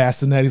little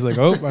bassinet. He's like,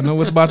 oh, I know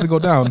what's about to go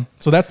down.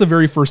 So that's the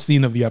very first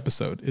scene of the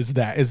episode, is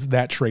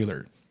that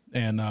trailer.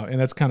 And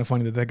that's kind of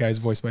funny that guy's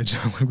voiced by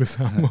John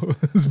Leguizamo.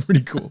 It's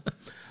pretty cool.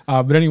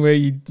 But anyway,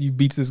 he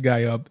beats this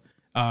guy up.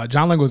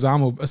 John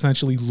Leguizamo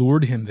essentially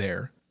lured him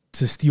there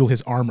to steal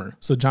his armor.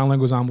 So John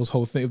Leguizamo's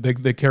whole thing,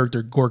 the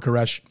character Gore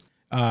Koresh,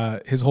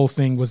 his whole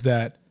thing was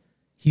that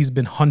he's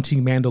been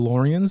hunting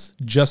Mandalorians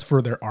just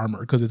for their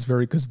armor because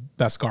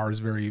Beskar is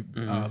very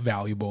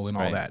valuable and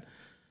all that.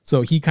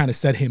 So he kind of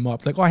set him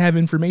up like, oh, I have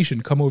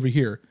information. Come over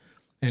here.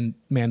 And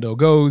Mando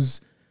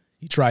goes.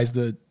 He tries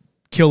to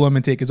kill him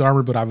and take his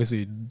armor, but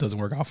obviously it doesn't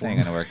work out for him.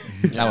 Ain't gonna work.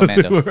 Not with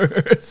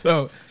Mando.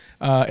 So,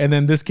 and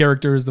then this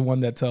character is the one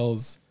that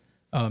tells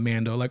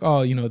Mando like,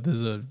 oh,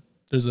 there's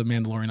a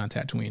Mandalorian on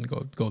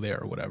Tatooine. Go there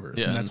or whatever.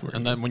 Yeah,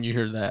 and then when you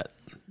hear that,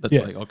 that's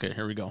like, okay,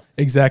 here we go.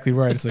 Exactly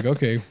right. It's like,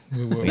 okay,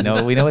 we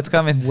know what's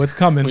coming. What's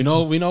coming? We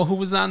know who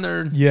was on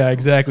there. Yeah,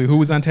 exactly. Who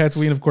was on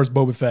Tatooine? Of course,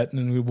 Boba Fett,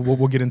 and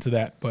we'll get into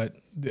that. But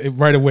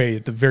right away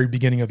at the very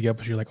beginning of the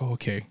episode, you're like, oh,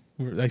 okay,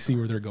 I see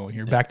where they're going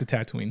here. Back to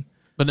Tatooine.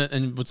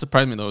 And what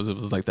surprised me though is it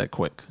was like that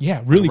quick.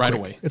 Yeah, really right quick.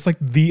 Away. It's like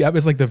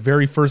the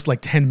very first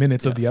 10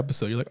 minutes of the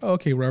episode. You're like, oh,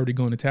 okay, we're already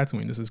going to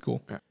Tatooine. This is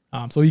cool.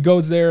 Yeah. So he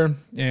goes there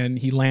and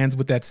he lands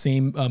with that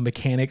same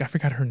mechanic. I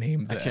forgot her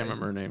name. I can't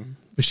remember her name.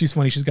 But she's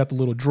funny. She's got the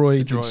little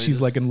droids. And she's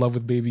like in love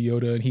with Baby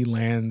Yoda, and he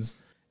lands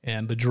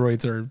and the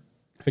droids are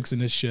fixing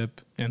his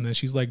ship. And then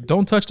she's like,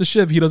 don't touch the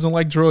ship. He doesn't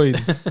like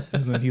droids.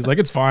 And then he's like,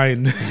 it's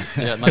fine.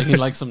 Yeah, like he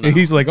likes them now.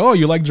 He's like, oh,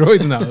 you like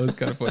droids now. It's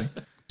kind of funny.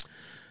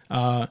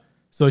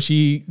 So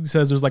she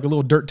says there's like a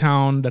little dirt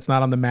town that's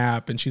not on the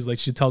map, and she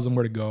tells him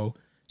where to go.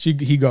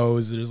 He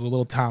goes. There's a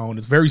little town.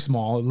 It's very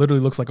small. It literally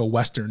looks like a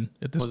Western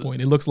at this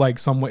point. It looks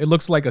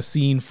like a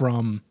scene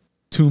from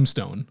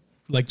Tombstone,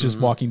 like just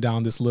walking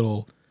down this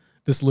little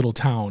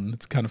town.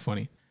 It's kind of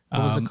funny.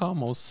 What was it called?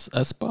 Mos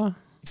Espa?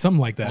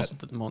 Something like that.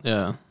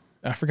 Yeah.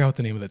 I forgot what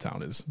the name of the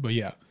town is, but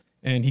yeah.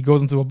 And he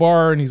goes into a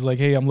bar and he's like,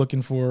 hey, I'm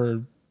looking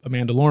for a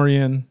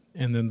Mandalorian.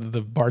 And then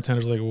the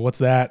bartender's like, well, what's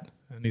that?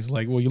 And he's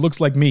like, well, he looks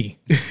like me.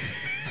 He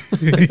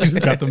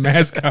just got the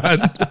mask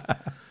on.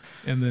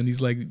 And then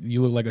he's like,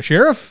 you look like a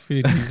sheriff?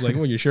 And he's like,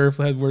 well, your sheriff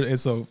had... And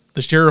so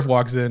the sheriff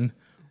walks in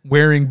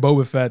wearing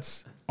Boba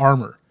Fett's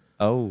armor.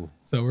 Oh.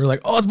 So we're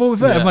like, oh, it's Boba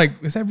Fett. Yeah. I'm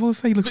like, is that Boba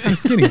Fett? He looks kind of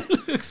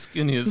skinny.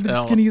 Skinny as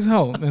hell. Skinny as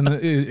hell.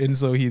 And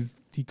so he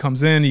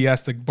comes in, he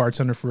asks the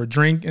bartender for a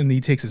drink, and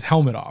he takes his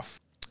helmet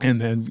off. And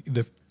then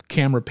the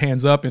camera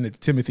pans up, and it's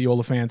Timothy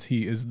Olyphant.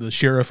 He is the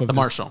sheriff of the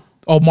Marshal.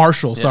 Oh,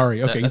 Marshal.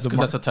 Sorry. Okay, that's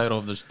the title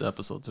of the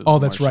episode too. Oh,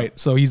 that's right.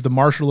 So he's the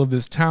Marshal of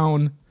this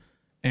town,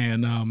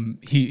 and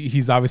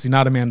he's obviously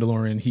not a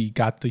Mandalorian. He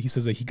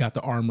says that he got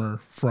the armor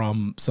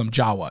from some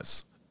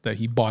Jawas, that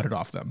he bought it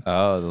off them.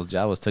 Oh, those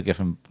Jawas took it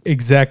from...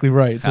 Exactly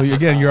right. So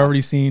again, you're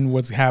already seeing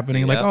what's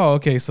happening. Yep. Like, oh,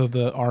 okay, so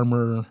the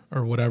armor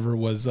or whatever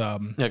was... Yeah,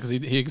 because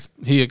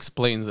he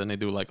explains and they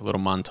do like a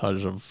little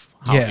montage of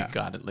how he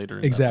got it later.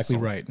 Exactly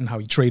right. And how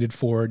he traded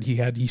for it.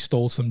 He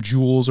stole some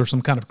jewels or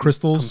some kind of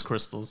crystals.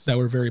 That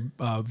were very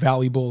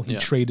valuable. He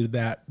traded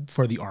that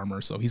for the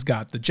armor. So he's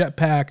got the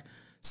jetpack,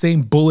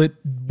 same bullet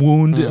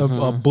wound,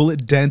 a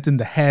bullet dent in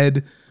the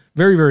head.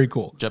 Very, very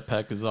cool.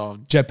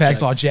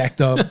 Jetpack's all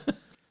jacked up.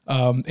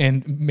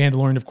 And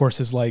Mandalorian, of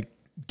course, is like,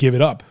 give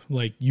it up.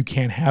 Like, you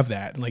can't have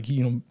that. Like,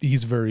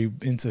 he's very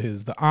into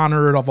the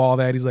honor of all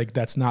that. He's like,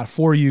 that's not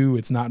for you.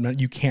 It's not,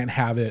 you can't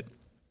have it.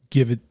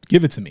 Give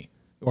it to me.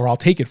 or I'll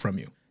take it from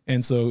you.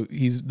 And so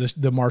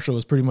the marshal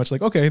is pretty much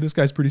like, okay, this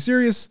guy's pretty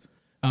serious.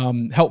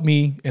 Help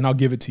me and I'll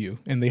give it to you.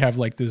 And they have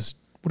like this,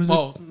 what is it?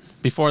 Well,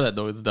 before that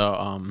though,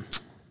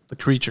 the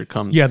creature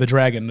comes. Yeah, the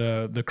dragon,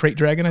 the crate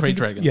dragon. Crate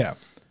dragon. Yeah,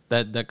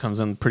 that comes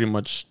in pretty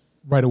much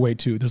right away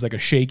too. There's like a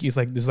shake. It's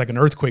like there's like an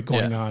earthquake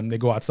going on. They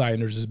go outside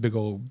and there's this big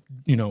old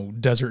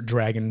desert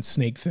dragon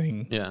snake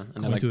thing. Yeah,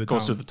 and then it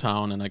goes through the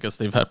town. And I guess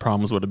they've had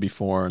problems with it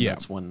before. And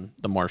that's when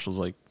the marshal's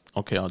like,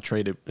 okay, I'll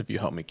trade it if you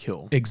help me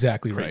kill.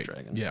 Exactly Crate right.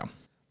 Dragon. Yeah.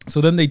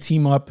 So then they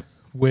team up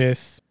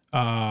with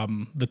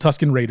the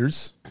Tusken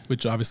Raiders,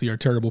 which obviously are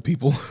terrible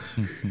people.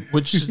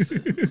 Which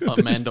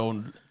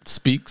Mando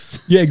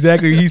speaks. Yeah,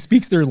 exactly. He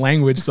speaks their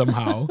language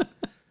somehow.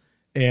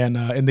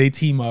 And they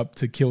team up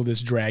to kill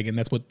this dragon.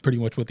 That's pretty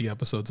much what the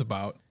episode's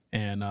about.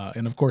 And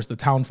of course the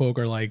town folk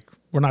are like,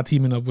 we're not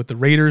teaming up with the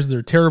Raiders.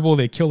 They're terrible.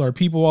 They kill our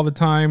people all the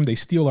time. They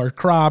steal our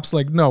crops.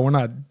 Like, no, we're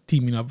not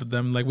teaming up with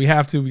them. Like, we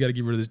have to. We got to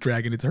get rid of this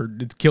dragon.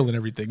 It's killing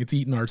everything. It's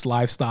eating our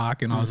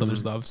livestock and all this other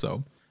stuff.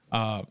 So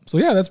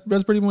yeah,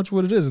 that's pretty much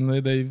what it is. And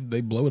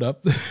they blow it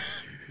up,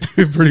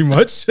 pretty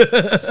much.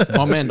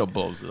 Well, Mando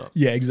blows it up.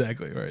 Yeah,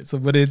 exactly. Right. So,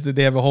 but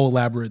they have a whole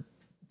elaborate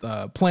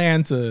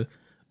plan to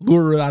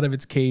lure it out of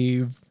its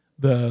cave.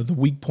 The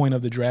weak point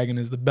of the dragon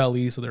is the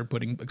belly, so they're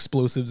putting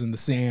explosives in the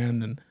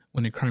sand, and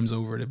when it climbs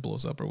over it, it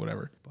blows up or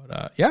whatever.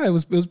 But yeah, it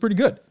was pretty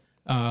good.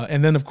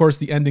 And then of course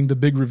the ending, the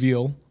big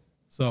reveal.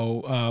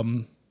 So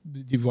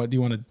do you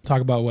want to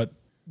talk about what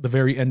the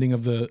very ending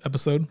of the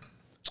episode?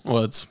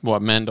 Well, it's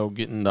Mando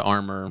getting the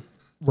armor.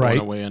 Right.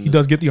 Away he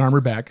does get the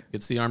armor back.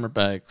 Gets the armor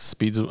back.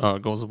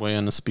 Goes away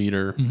on the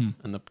speeder,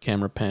 and the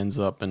camera pans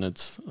up, and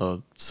it's a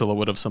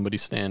silhouette of somebody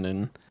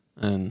standing.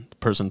 And the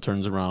person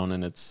turns around,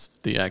 and it's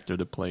the actor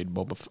that played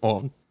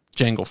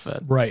Jango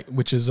Fett. Right,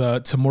 which is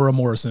Tamura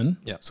Morrison.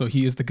 Yeah. So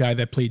he is the guy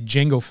that played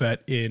Jango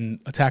Fett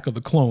in Attack of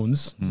the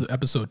Clones,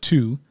 episode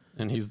 2.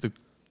 And he's the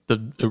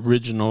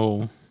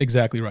original.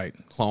 Exactly right.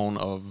 Clone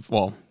of,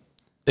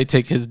 they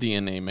take his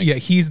DNA.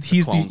 He's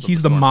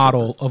the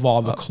model of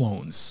all the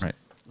clones. Right.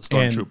 The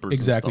stormtroopers.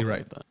 Exactly and stuff right.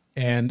 like that.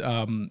 And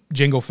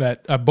Jango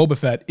Fett, Boba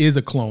Fett is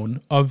a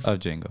clone of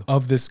Jango,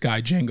 of this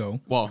guy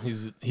Jango. Well,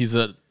 he's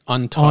an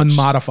untouched,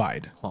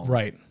 unmodified clone.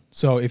 Right.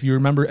 So if you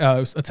remember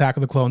Attack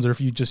of the Clones, or if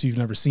you've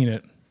never seen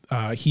it,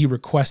 he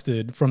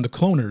requested from the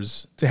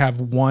cloners to have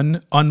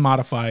one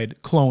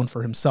unmodified clone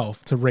for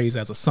himself to raise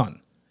as a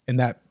son, and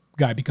that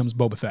guy becomes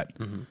Boba Fett.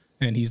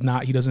 And he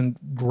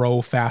doesn't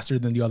grow faster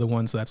than the other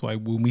one, so that's why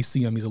when we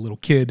see him, he's a little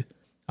kid.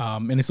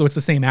 And so it's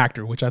the same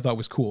actor, which I thought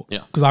was cool. Yeah.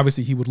 Because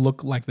obviously he would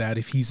look like that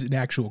if he's an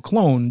actual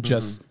clone,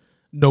 just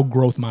no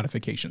growth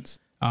modifications.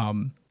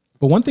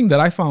 But one thing that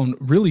I found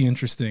really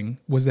interesting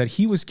was that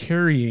he was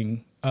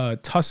carrying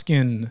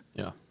Tusken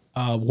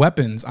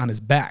weapons on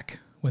his back.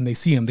 When they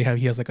see him, he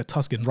has like a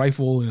Tusken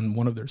rifle and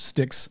one of their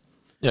sticks.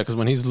 Yeah, because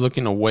when he's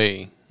looking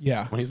away,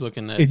 when he's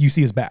looking at you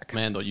see his back.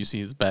 Mando, you see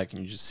his back,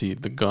 and you just see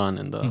the gun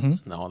and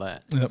and all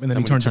that. Yep, and then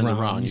he turns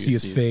around, you see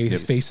his face.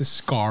 His face is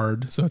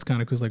scarred, so it's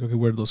kind of cool. It's like, okay,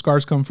 where did those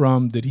scars come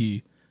from?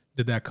 Did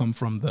that come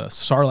from the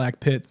Sarlacc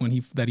pit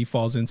that he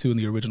falls into in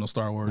the original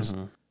Star Wars?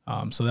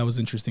 So that was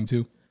interesting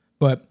too.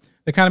 But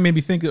it kind of made me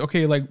think,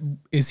 okay, like,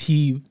 is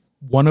he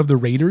one of the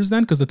Raiders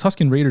then? Because the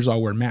Tusken Raiders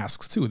all wear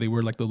masks too. They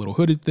wear like the little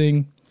hooded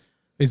thing.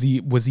 Was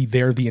he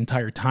there the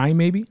entire time?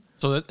 Maybe.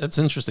 So that's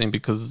interesting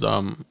because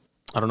I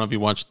don't know if you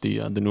watched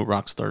the new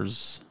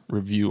Rockstars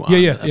review. On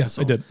Yeah, the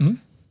episode. I did.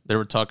 They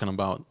were talking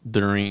about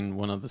during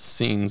one of the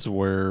scenes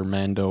where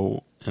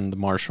Mando and the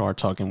Marshal are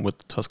talking with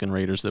the Tusken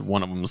Raiders that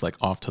one of them is like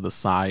off to the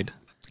side,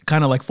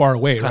 kind of like far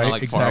away, right?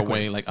 Like far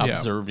away, like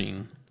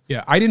observing.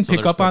 Yeah, I didn't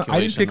pick up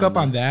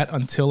on that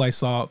until I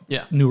saw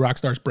New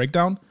Rockstars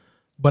breakdown.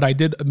 But I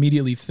did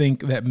immediately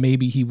think that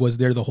maybe he was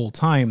there the whole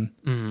time.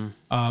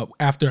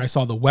 After I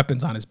saw the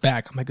weapons on his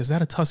back, I'm like, is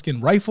that a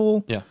Tusken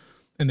rifle? Yeah.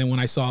 And then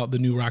when I saw the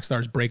New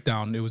Rockstars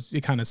breakdown,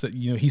 it kind of said,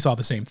 he saw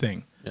the same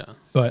thing. Yeah.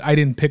 But I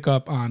didn't pick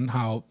up on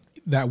how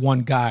that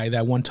one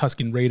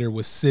Tusken Raider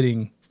was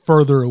sitting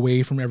further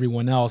away from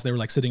everyone else. They were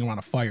like sitting around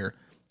a fire.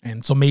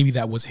 And so maybe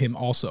that was him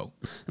also.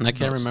 And I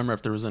can't remember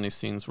if there was any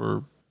scenes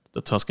where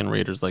the Tusken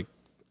Raiders, like,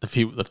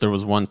 if there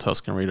was one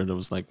Tusken Raider that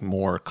was like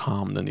more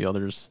calm than the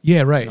others.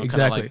 Yeah, right,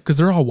 exactly. Because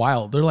they're all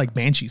wild. They're like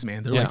banshees,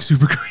 man. They're like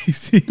super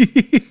crazy.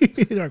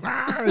 They're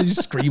like, they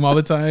just scream all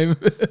the time.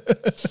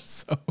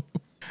 So,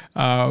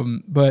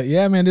 but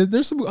yeah, man,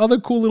 there's some other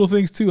cool little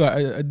things too.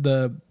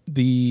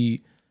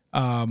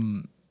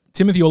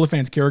 Timothy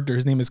Olyphant's character,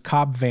 his name is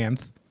Cobb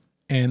Vanth,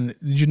 and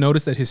did you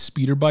notice that his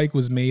speeder bike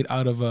was made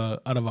out of a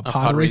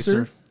pod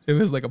racer? It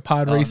was like a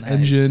pod race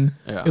engine.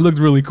 Yeah. It looked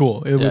really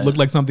cool. It would look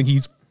like something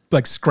he's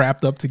like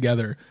scrapped up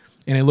together,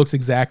 and it looks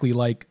exactly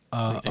like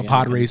a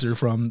pod racer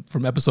from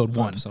episode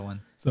 1.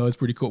 So it's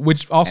pretty cool,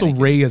 which also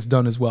Rey has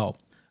done as well.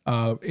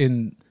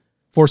 In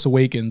Force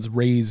Awakens,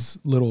 Rey's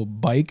little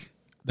bike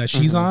that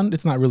she's on,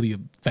 it's not really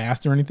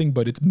fast or anything,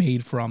 but it's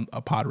made from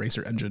a pod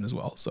racer engine as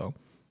well. So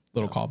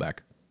little callback.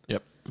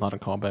 Yep. A lot of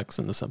callbacks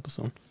in this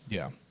episode.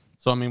 Yeah.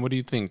 So, I mean, what do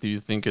you think? Do you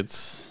think it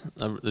is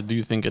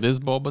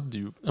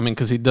Boba?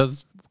 Because he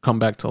does come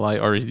back to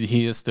life, or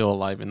he is still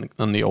alive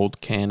in the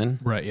old canon.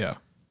 Right. Yeah.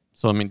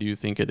 So I mean, do you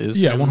think it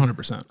is? Yeah,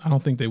 100%. I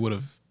don't think they would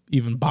have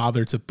even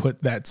bothered to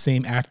put that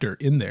same actor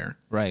in there.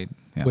 Right.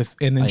 Yeah.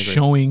 And then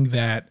showing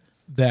that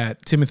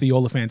Timothy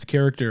Oliphant's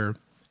character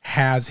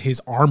has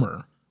his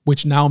armor,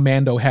 which now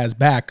Mando has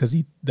back because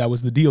that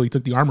was the deal. He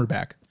took the armor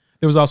back.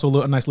 There was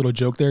also a nice little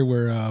joke there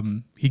where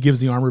he gives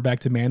the armor back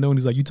to Mando and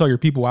he's like, "You tell your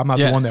people I'm not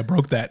the one that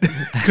broke that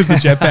because the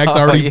jetpack's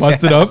already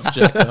busted up."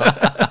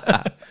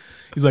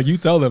 He's like, "You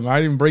tell them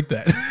I didn't break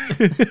that."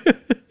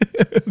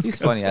 He's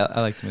funny.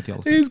 I like Timothy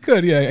Oliphant. He's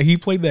good. Yeah, he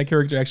played that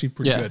character actually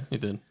pretty good. He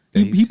did.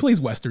 He plays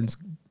Westerns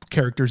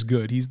characters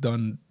good. He's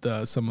done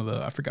some of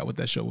the, I forgot what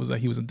that show was.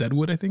 He was in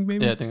Deadwood, I think,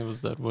 maybe. Yeah, I think it was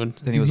Deadwood.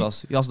 Then he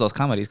also does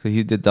comedies because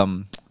he did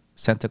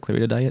Santa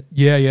Clarita Diet.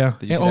 Yeah.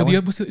 Did you see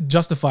that was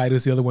Justified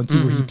is the other one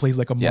too, where he plays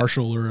like a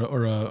marshal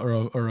or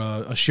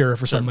a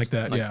sheriff or something like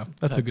that. Yeah,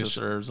 that's a good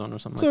show. Arizona or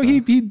something. So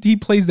like that. he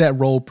plays that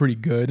role pretty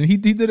good, and he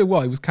did it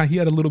well. He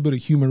had a little bit of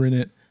humor in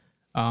it,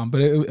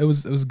 but it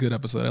was a good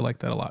episode. I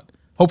liked that a lot.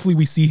 Hopefully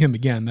we see him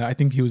again. I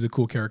think he was a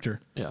cool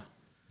character. Yeah.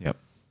 Yep.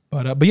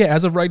 But yeah,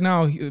 as of right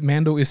now,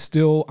 Mando is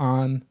still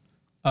on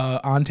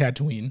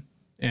Tatooine,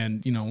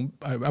 and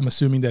I'm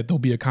assuming that there'll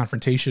be a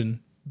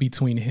confrontation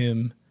between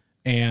him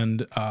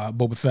and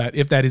Boba Fett,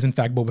 if that is in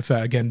fact Boba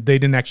Fett. Again, they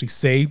didn't actually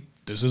say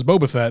this is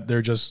Boba Fett.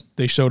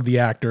 They showed the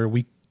actor.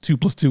 2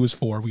 + 2 is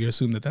 4. We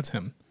assume that that's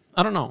him.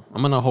 I don't know.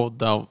 I'm gonna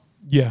hold out.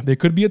 Yeah, there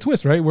could be a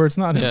twist, right, where it's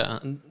not him. Yeah,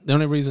 the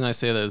only reason I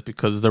say that is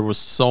because there was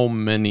so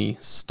many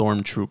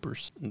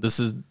stormtroopers. This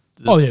is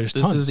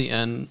the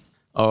end.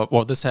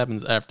 Well, this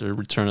happens after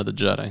Return of the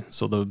Jedi.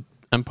 So the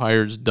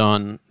Empire's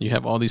done. You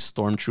have all these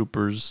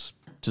stormtroopers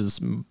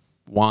just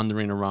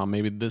wandering around.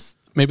 Maybe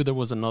there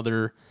was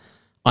another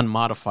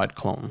unmodified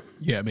clone.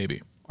 Yeah,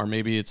 maybe. Or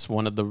maybe it's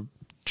one of the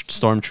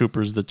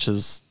stormtroopers that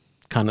just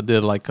kind of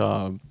did like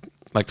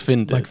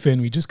Finn did. Like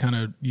Finn, we just kind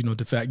of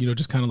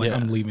just kind of like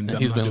I'm leaving.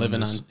 He's been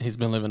living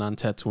on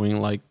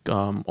Tatooine like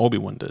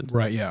Obi-Wan did.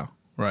 Right. Yeah.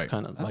 Right.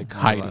 Kind of like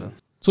hiding.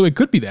 So it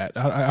could be that.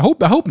 I hope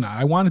not.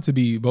 I want it to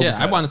be Boba Fett.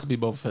 Yeah, I want it to be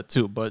Boba Fett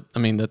too. But I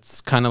mean,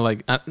 that's kind of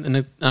like, I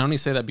only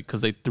say that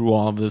because they threw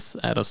all of this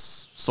at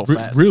us so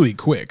fast, really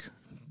quick.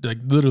 Like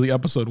literally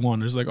episode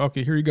 1, it's like,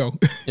 okay, here you go.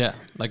 Yeah,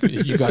 like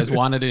you guys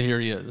wanted it, here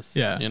he is.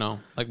 Yeah,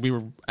 like we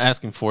were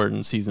asking for it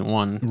in season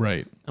 1,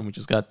 right? And we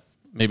just got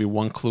maybe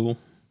one clue,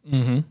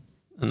 and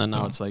then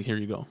now it's like, here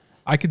you go.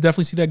 I could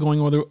definitely see that going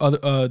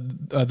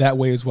that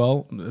way as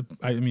well.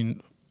 I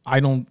mean,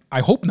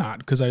 I hope not,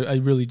 because I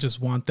really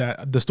just want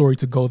the story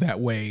to go that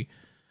way.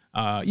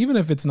 Even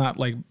if it's not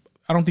like,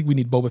 I don't think we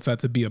need Boba Fett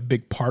to be a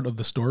big part of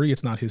the story.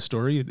 It's not his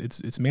story.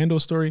 It's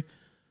Mando's story.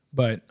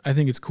 But I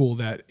think it's cool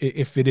that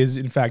if it is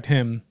in fact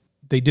him,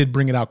 they did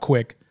bring it out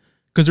quick,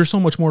 because there's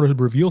so much more to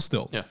reveal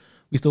still. Yeah,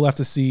 we still have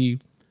to see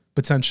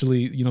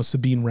potentially,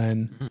 Sabine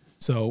Wren. Mm-hmm.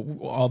 So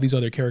all these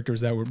other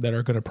characters that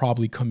are going to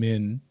probably come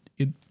in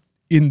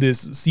this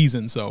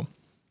season. So,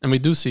 and we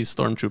do see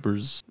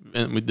stormtroopers,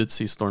 and we did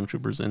see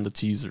stormtroopers in the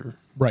teaser,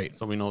 right?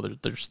 So we know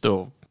that they're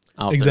still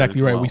out exactly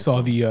there right. Well, we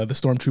saw the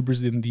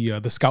stormtroopers in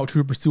the scout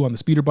troopers too on the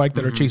speeder bike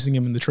that are chasing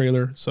him in the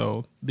trailer.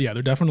 So yeah,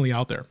 they're definitely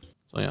out there.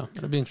 So yeah,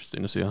 it'll be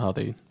interesting to see how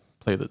they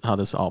play how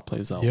this all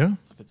plays out. Yeah,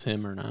 if it's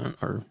him or not,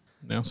 or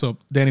yeah. So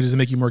Danny, does it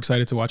make you more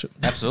excited to watch it?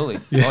 Absolutely.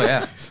 Yeah. Oh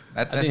yeah.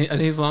 I think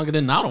he's longer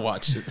than now to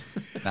watch it.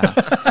 Nah,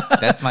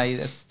 that's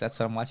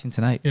what I'm watching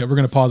tonight. Yeah, we're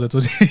gonna pause it.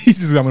 So he's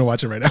just, I'm gonna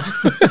watch it right now.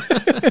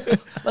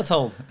 Let's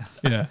hold.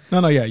 Yeah.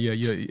 No. Yeah.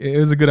 It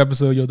was a good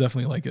episode. You'll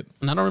definitely like it.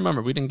 And I don't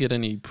remember, we didn't get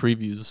any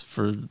previews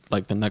for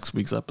like the next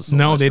week's episode.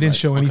 No, they didn't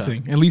show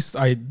anything. At least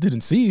I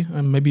didn't see.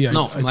 From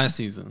last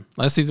season.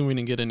 Last season we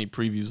didn't get any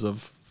previews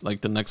of like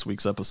the next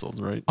week's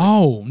episodes, right?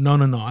 Oh no!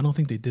 I don't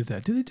think they did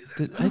that. Did they do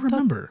that? I don't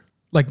remember.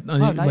 Like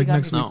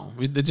next week. No,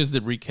 they just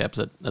did recaps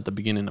at the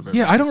beginning of every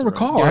I don't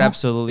recall. You're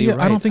absolutely right.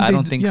 I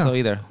don't think so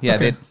either. Yeah,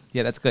 okay.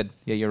 That's good.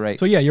 Yeah, you're right.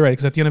 So yeah, you're right.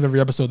 Because at the end of every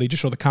episode, they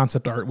just show the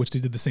concept art, which they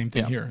did the same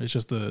thing here. It's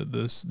just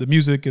the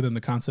music and then the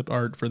concept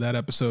art for that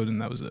episode,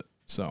 and that was it.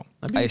 So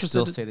I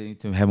still say they need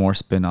to have more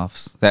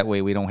spin-offs. That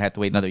way, we don't have to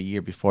wait another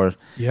year before.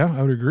 Yeah,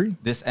 I would agree.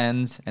 This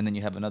ends, and then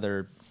you have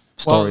another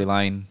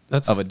storyline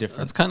of a different.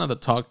 That's kind of the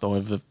talk, though.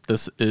 If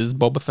this is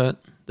Boba Fett,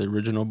 the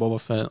original Boba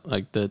Fett,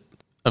 like that,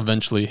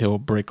 eventually he'll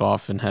break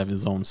off and have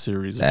his own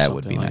series. That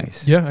would be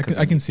nice. Yeah,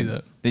 I can see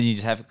that. Then you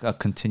just have a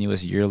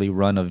continuous yearly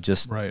run of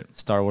just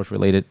Star Wars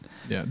related.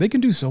 Yeah, they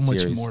can do so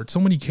much more. So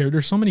many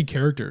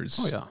characters.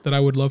 Oh yeah, that I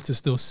would love to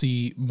still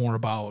see more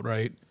about.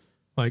 Right,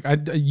 like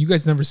you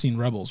guys never seen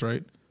Rebels,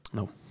 right?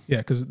 No. Yeah,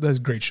 because that's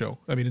a great show.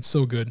 I mean, it's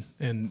so good,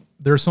 and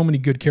there are so many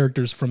good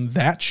characters from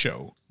that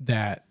show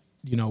that.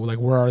 Like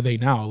where are they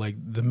now? Like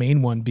the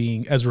main one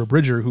being Ezra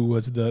Bridger, who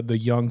was the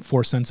young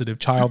Force sensitive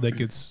child that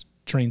gets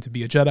trained to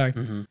be a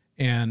Jedi,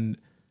 and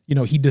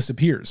he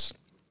disappears.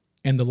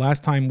 And the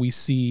last time we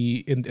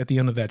see at the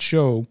end of that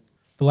show,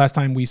 the last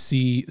time we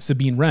see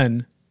Sabine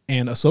Wren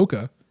and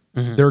Ahsoka,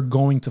 they're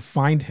going to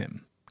find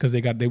him because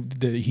he's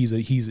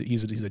a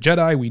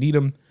Jedi. We need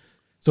him,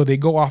 so they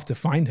go off to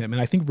find him. And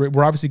I think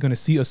we're obviously going to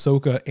see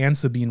Ahsoka and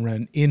Sabine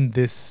Wren in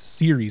this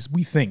series.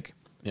 We think.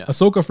 Yeah.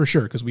 Ahsoka for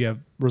sure, because we have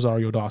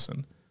Rosario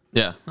Dawson.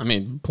 Yeah, I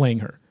mean, playing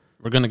her.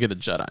 We're gonna get a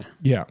Jedi.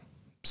 Yeah.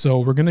 So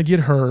we're going to get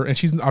her, and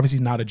she's obviously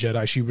not a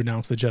Jedi. She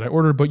renounced the Jedi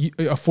Order, but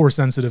a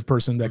Force-sensitive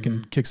person that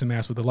can kick some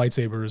ass with a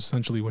lightsaber is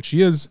essentially what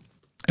she is.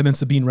 And then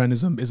Sabine Wren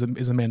is a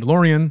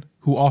Mandalorian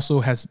who also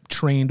has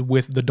trained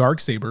with the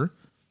Darksaber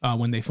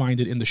when they find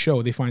it in the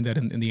show. They find that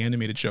in the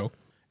animated show.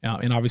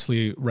 And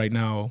obviously right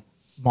now,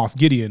 Moff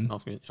Gideon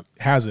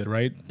has it,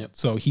 right? Yep.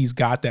 So he's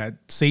got that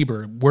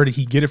saber. Where did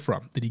he get it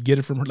from? Did he get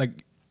it from her?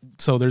 Like,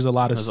 so there's a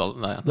lot of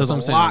there's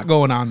a lot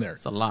going on there.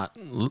 It's a lot.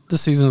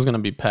 This season is going to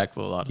be packed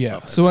with a lot of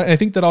stuff. So I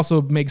think that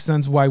also makes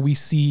sense why we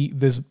see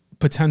this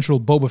potential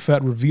Boba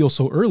Fett reveal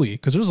so early,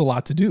 because there's a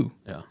lot to do.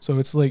 Yeah. So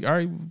it's like, all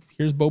right,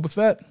 here's Boba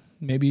Fett.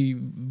 Maybe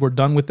we're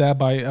done with that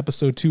by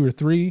episode 2 or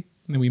 3,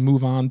 and then we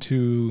move on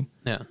to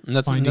and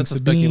that's a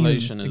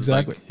speculation. Is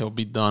exactly. Like he'll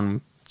be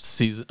done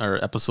season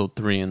or episode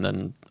 3, and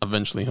then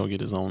eventually he'll get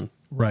his own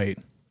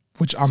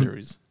which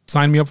series.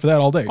 Sign me up for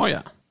that all day. Oh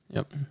yeah,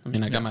 yep. I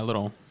mean, I got my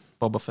little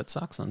Boba Fett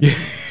socks on.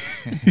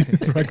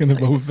 He's rocking the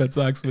Boba Fett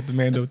socks with the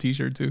Mando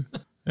t-shirt too.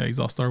 Yeah,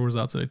 he's all Star Wars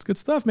out today. It's good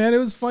stuff, man. It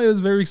was fun. It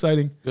was very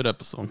exciting. Good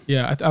episode.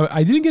 Yeah,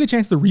 I didn't get a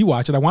chance to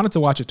rewatch it. I wanted to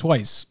watch it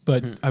twice,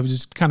 but I was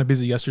just kind of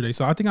busy yesterday,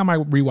 so I think I might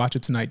rewatch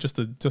it tonight just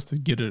to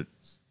get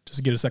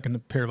a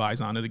second pair of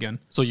eyes on it again.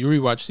 So you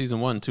rewatched season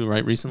 1 too,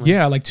 right? Recently?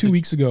 Yeah, like 2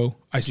 weeks ago.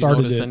 I started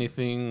you notice it.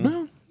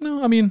 Anything?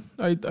 No. I mean,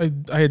 I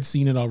had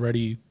seen it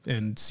already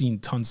and seen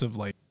tons of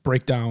like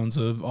breakdowns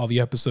of all the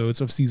episodes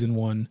of season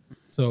 1.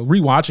 So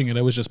rewatching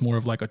it was just more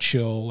of like a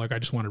chill. Like I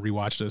just want to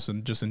rewatch this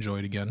and just enjoy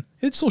it again.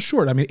 It's so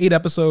short. I mean, 8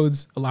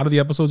 episodes. A lot of the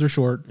episodes are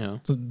short. Yeah.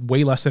 It's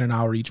way less than an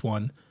hour each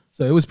one.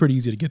 So it was pretty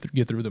easy to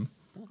get through them.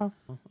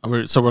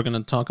 So we're going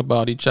to talk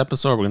about each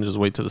episode, or we're going to just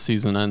wait till the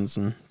season ends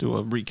and do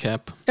a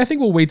recap? I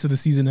think we'll wait till the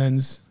season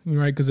ends,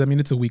 right? Because, I mean,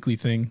 it's a weekly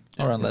thing.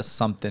 Or unless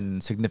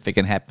something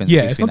significant happens.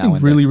 Yeah, if something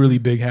really, really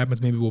big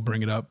happens, maybe we'll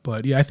bring it up.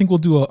 But, yeah, I think we'll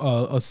do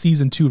a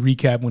season 2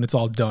 recap when it's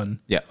all done.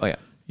 Yeah, oh yeah.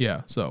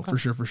 Yeah, so for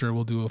sure,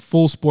 we'll do a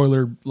full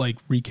spoiler like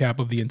recap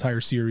of the entire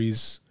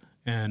series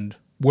and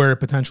where it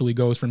potentially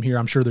goes from here.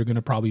 I'm sure they're going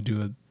to probably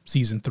do a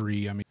season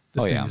 3. I mean,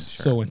 this thing is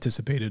so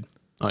anticipated.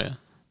 Oh, yeah.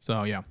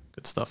 So, yeah.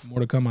 Good stuff.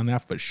 More to come on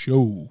that for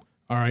sure.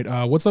 All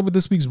right. What's up with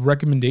this week's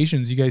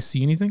recommendations? You guys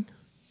see anything?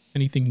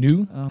 Anything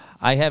new?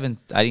 I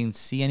didn't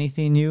see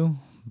anything new,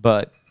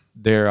 but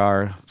there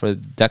are, for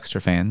Dexter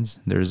fans,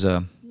 there's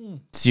a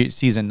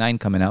season 9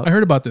 coming out. I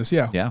heard about this.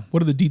 Yeah. Yeah.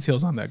 What are the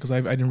details on that? Because I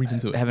didn't read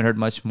into it. I haven't heard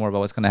much more about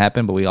what's going to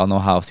happen, but we all know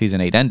how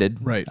season 8 ended.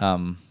 Right.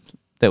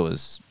 There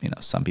was,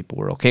 some people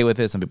were okay with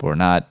it, some people were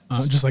not.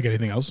 Just like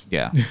anything else.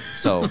 Yeah.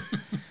 So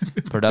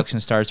production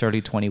starts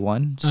early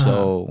 21.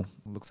 So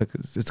looks like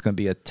it's going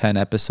to be a 10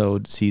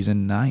 episode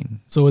season 9.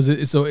 So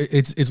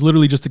it's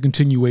literally just a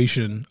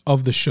continuation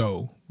of the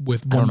show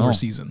with one more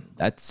season.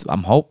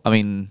 I'm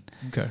hoping.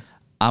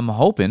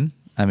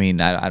 I mean,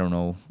 I don't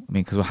know. I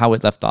mean, because how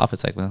it left off,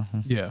 it's like, well,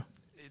 yeah,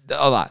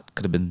 a lot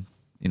could have been,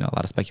 a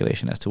lot of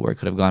speculation as to where it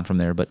could have gone from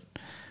there, but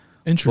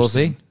interesting. We'll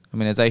see. I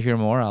mean, as I hear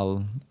more, I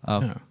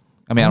mean,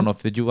 I don't know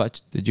if did you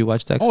watch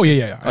Dexter? Oh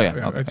yeah.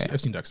 Okay. I've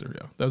seen Dexter.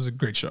 Yeah, that was a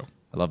great show.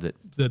 I loved it.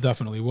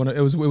 Definitely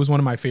it was one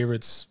of my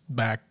favorites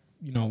back.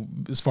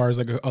 As far as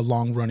like a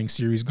long running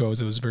series goes,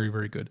 it was very,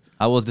 very good.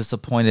 I was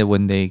disappointed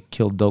when they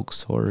killed Doak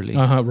so early.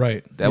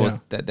 Right. That was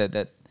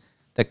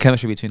that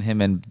chemistry between him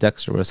and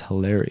Dexter was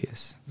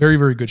hilarious. Very,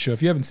 very good show.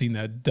 If you haven't seen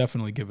that,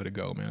 definitely give it a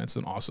go, man. It's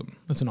an awesome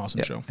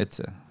show.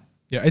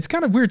 It's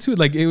kind of weird too.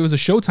 Like it was a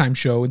Showtime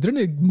show, and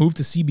didn't it move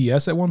to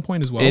CBS at one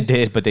point as well? It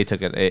did, but they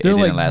took it. They're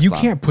like, didn't last you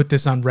long. Can't put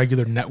this on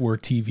regular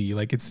network TV.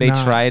 Like they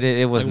tried it.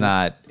 It was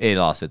not. It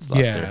lost its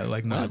luster. Yeah,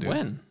 like no, dude.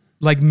 When?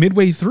 Like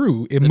midway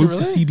through, it moved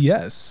to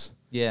CBS.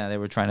 Yeah, they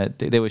were trying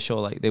to. They would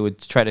show they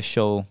would try to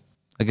show,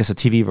 I guess, a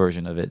TV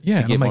version of it.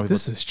 Yeah, and I'm like,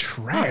 this is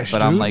trash. But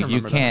dude. I'm like,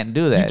 you can't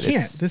do that. You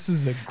can't. This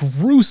is a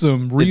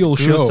gruesome real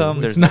show.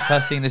 There's no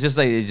cussing. It's just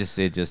like it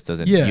just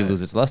doesn't. Yeah, you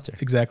lose its luster.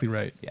 Exactly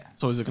right. Yeah.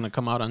 So is it going to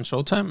come out on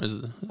Showtime? It's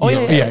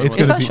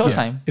on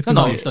Showtime. It's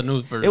no, the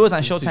new version. It was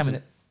on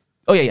Showtime.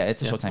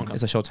 It's a Showtime. Okay.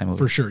 It's a Showtime movie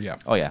for sure. Yeah.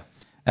 Oh yeah,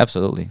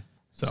 absolutely.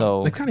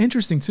 So it's kind of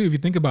interesting too if you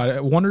think about it.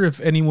 I wonder if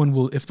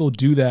they'll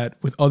do that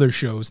with other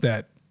shows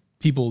that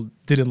people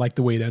didn't like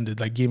the way it ended,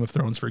 like Game of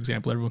Thrones, for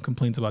example. Everyone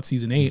complains about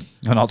season 8.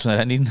 An alternate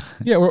ending?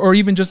 Yeah, or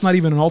even just not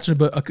even an alternate,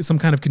 but some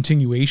kind of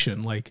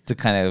continuation. Like, it's a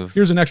kind of...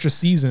 Here's an extra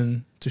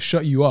season to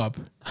shut you up.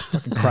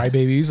 Fucking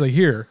crybabies. Like,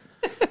 here.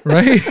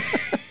 Right?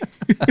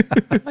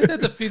 Like that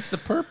defeats the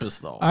purpose,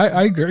 though.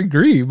 I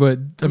agree, but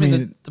I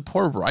mean the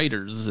poor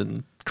writers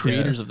and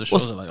creators of the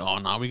shows are like, oh,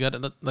 now we got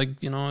to,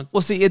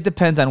 Well, see, it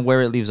depends on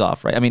where it leaves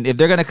off, right? I mean, if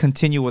they're going to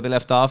continue where they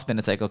left off, then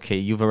it's like, okay,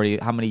 you've already,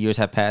 how many years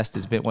have passed?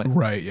 It's been,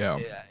 right, yeah.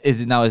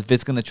 Is it now, if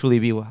it's going to truly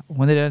be,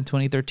 when did it end?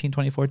 2013,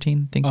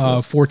 2014? I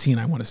think 14,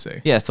 I want to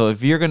say. Yeah, so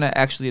if you're going to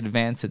actually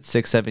advance it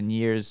 6-7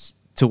 years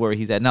to where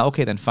he's at now,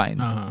 okay, then fine.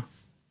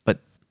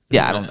 But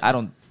yeah, I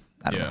don't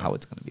know how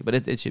it's going to be, but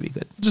it should be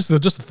good. Just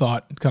a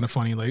thought, kind of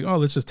funny, like, oh,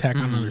 let's just tack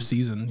on another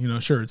season.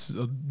 Sure, it's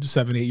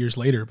 7-8 years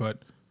later,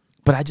 but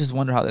I just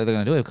wonder how they're going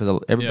to do it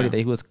because everybody that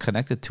he was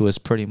connected to is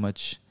pretty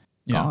much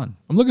gone.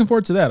 I'm looking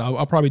forward to that.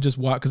 I'll probably just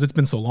watch, because it's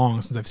been so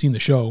long since I've seen the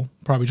show.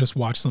 Probably just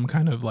watch some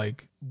kind of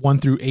like 1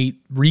 through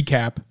 8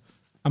 recap.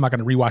 I'm not going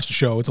to rewatch the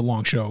show. It's a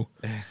long show.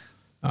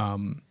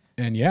 And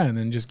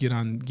then just get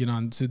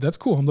on to, that's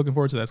cool. I'm looking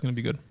forward to that. It's going to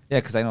be good. Yeah,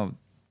 because I know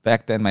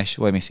back then my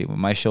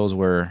shows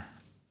were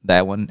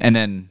that one, and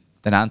then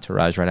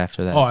Entourage right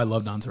after that. Oh, I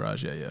loved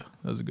Entourage. Yeah. That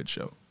was a good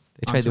show.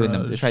 They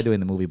tried doing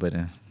the movie, but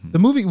the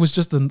movie was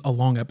just a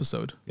long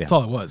episode. Yeah. That's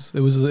all it was. It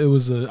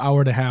was an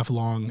hour and a half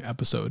long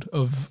episode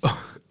of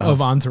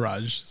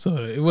Entourage. So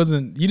it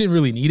wasn't. You didn't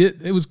really need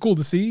it. It was cool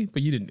to see,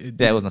 but you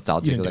didn't. It was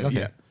nostalgic. Like,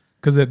 okay. Yeah,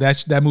 because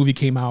that movie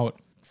came out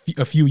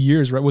a few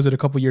years. Right? Was it a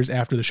couple years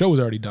after the show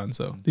was already done?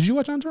 So did you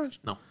watch Entourage?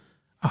 No.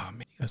 Oh man,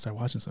 you gotta start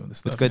watching some of this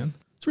stuff. It's good. Man.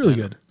 It's really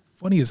good.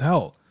 Funny as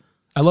hell.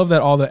 I love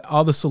that all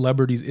the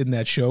celebrities in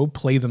that show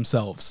play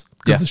themselves,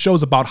 because the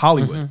show's about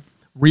Hollywood,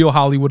 real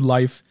Hollywood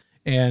life.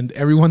 And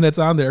everyone that's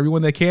on there,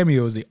 everyone that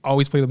cameos, they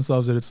always play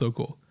themselves, and it's so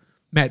cool.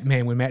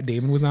 When Matt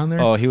Damon was on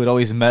there, he would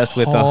always mess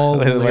with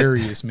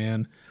hilarious,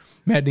 man.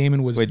 Matt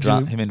Damon was him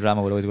and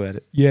Drama would always go at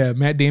it. Yeah,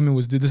 Matt Damon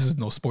was this is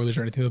no spoilers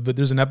or anything, but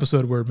there's an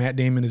episode where Matt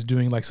Damon is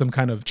doing like some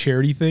kind of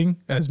charity thing,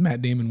 as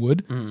Matt Damon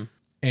would,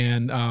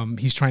 and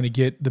he's trying to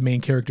get the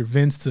main character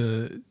Vince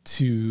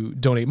to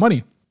donate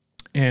money.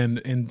 And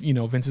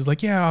Vince is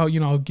like, yeah,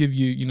 I'll give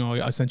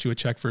you, I sent you a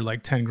check for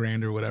like 10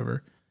 grand or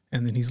whatever.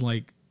 And then he's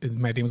like,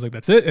 Matt Damon's like,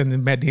 that's it. And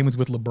then Matt Damon's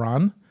with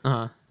LeBron.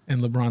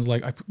 And LeBron's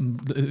like,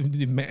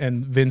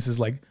 and Vince is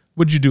like,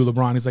 what'd you do,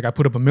 LeBron? He's like, I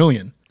put up $1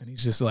 million. And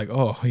he's just like,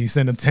 oh, he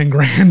sent him 10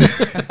 grand.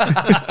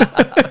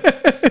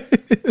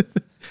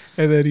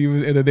 and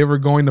then they were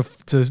going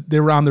they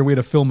were on their way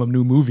to film a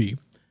new movie.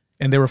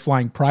 And they were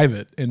flying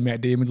private. And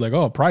Matt Damon's like,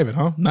 oh, private,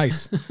 huh?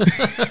 Nice.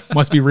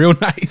 Must be real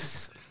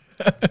nice.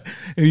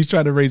 And he's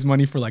trying to raise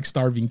money for like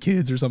starving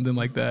kids or something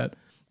like that.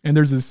 And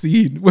there's a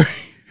scene where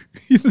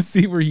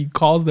he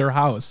calls their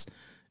house,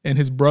 and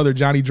his brother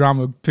Johnny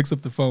Drama picks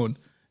up the phone,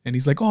 and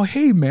he's like, oh,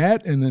 hey,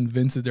 Matt. And then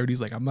Vince is there, and he's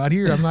like, I'm not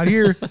here.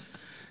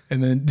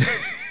 And then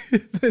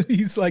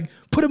he's like,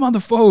 put him on the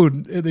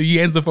phone. And then he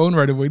hands the phone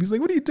right away. And he's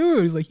like, what are you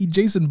doing? He's like, he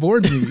Jason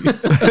Bourne me.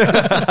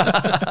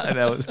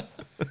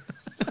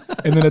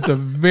 And then at the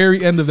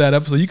very end of that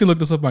episode, you can look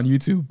this up on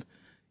YouTube,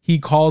 he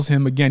calls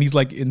him again. He's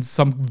like in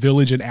some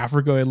village in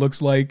Africa, it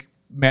looks like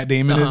Matt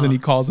Damon is, and he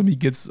calls him. He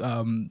gets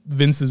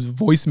Vince's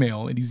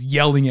voicemail, and he's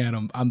yelling at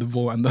him on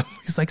the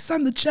he's like,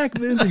 send the check,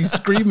 Vince. And he's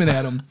screaming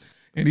at him.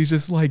 And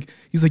he's like,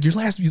 your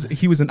last music.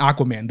 He was in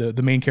Aquaman,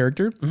 the main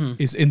character,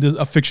 is in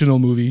a fictional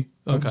movie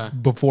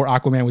before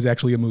Aquaman was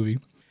actually a movie.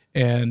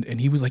 And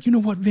he was like, you know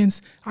what,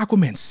 Vince?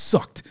 Aquaman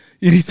sucked.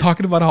 And he's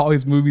talking about how all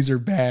his movies are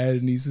bad.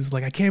 And he's just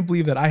like, I can't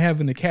believe that I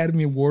have an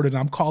Academy Award and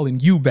I'm calling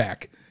you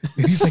back.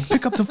 And he's like,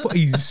 pick up the phone.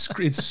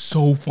 It's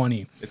so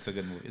funny. It's a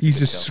good movie. He's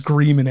just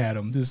screaming at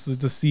him.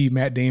 Just to see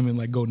Matt Damon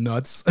like go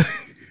nuts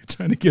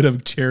trying to get a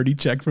charity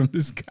check from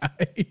this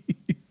guy.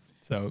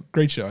 So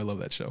great show. I love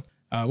that show.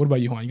 What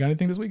about you, Juan? You got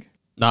anything this week?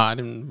 No, I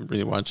didn't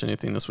really watch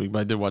anything this week, but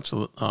I did watch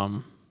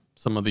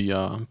some of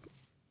the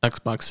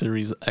Xbox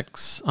Series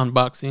X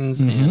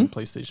unboxings and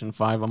PlayStation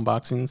 5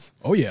 unboxings.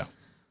 Oh yeah,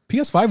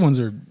 PS5 ones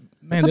are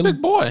It's a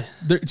big boy.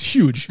 It's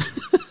huge.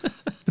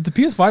 But the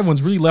PS5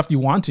 ones really left you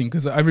wanting,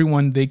 because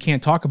they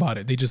can't talk about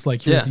it. They just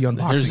like, here's the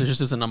unboxing. Here's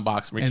just an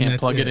unboxing. We can't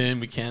plug it in.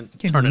 We can't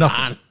turn it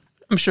on.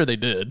 I'm sure they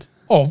did.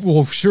 Oh,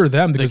 well, sure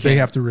them, because they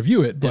have to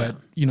review it. But,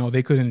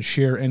 they couldn't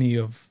share any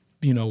of,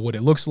 what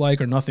it looks like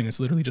or nothing. It's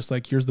literally just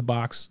like, here's the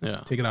box.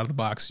 Yeah. Take it out of the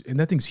box. And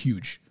that thing's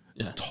huge.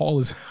 Yeah. It's tall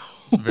as hell.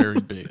 It's very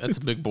big. That's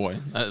a big boy.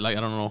 I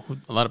don't know.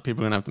 A lot of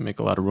people are going to have to make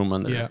a lot of room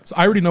on there. Yeah. So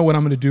I already know what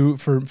I'm going to do.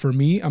 For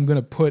me, I'm going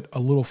to put a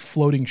little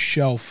floating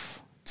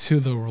shelf to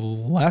the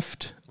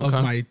left of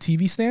my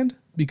TV stand,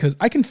 because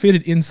I can fit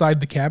it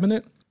inside the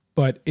cabinet,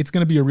 but it's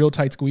going to be a real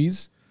tight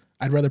squeeze.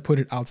 I'd rather put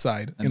it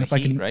outside. And if I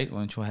can, right? Why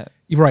don't you have?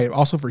 Right.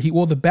 Also for heat.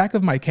 Well, the back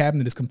of my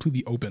cabinet is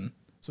completely open.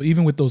 So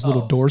even with those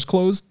little doors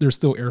closed, there's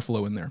still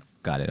airflow in there.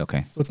 Got it.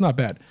 Okay. So it's not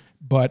bad.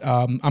 But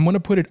I'm going to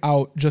put it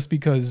out just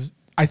because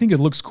I think it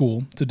looks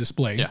cool to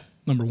display. Yeah.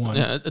 Number one.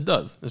 Yeah, it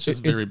does. It's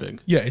just very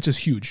big. Yeah, it's just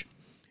huge.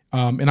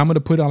 And I'm going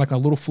to put it on like a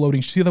little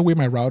floating. See the way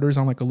my router is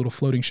on like a little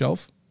floating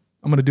shelf?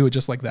 I'm going to do it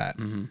just like that,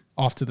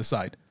 off to the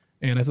side.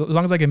 And as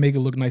long as I can make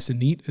it look nice and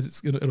neat,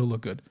 it'll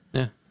look good.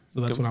 Yeah.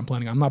 So that's what I'm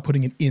planning. I'm not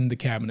putting it in the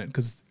cabinet,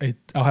 because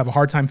I'll have a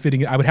hard time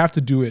fitting it. I would have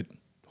to do it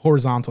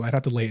horizontal. I'd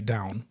have to lay it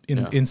down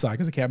inside,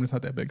 because the cabinet's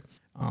not that big.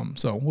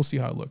 So we'll see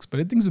how it looks.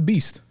 But I think it's a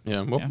beast. Yeah,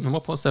 and we'll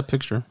post that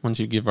picture once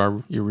you give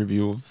your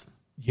review of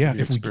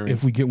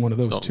if we get one of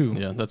those too.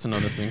 Yeah, that's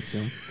another thing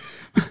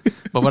too.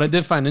 But what I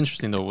did find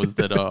interesting though was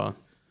that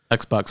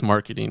Xbox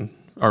marketing,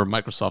 or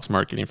Microsoft's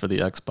marketing for the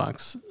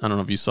Xbox, I don't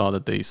know if you saw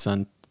that they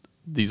sent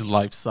these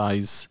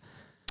life-size.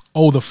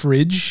 Oh, the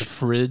fridge. The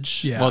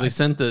fridge. Yeah. Well, they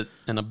sent it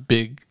in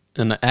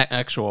an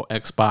actual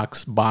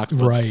Xbox box,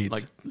 right?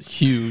 Like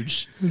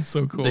huge. It's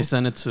so cool. They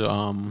sent it to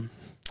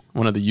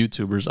one of the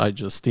YouTubers,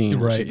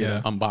 iJustine, right?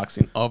 Yeah.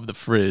 Unboxing of the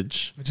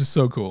fridge, which is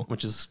so cool.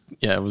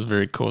 It was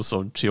very cool.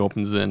 So she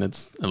opens it, and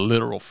it's a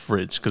literal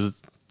fridge,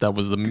 because that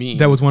was the meme.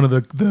 That was one of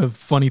the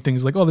funny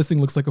things. Like, oh, this thing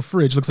looks like a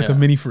fridge. Looks like a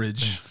mini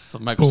fridge. So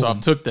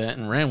Microsoft took that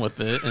and ran with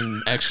it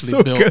and actually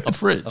So built good. a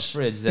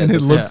fridge. And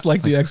it looks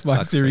like the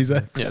Xbox Series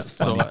X.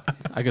 Yeah. So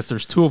I guess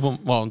there's two of them.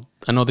 Well,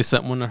 I know they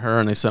sent one to her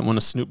and they sent one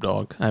to Snoop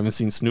Dogg. I haven't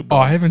seen Snoop Dogg.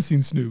 Oh, I haven't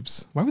seen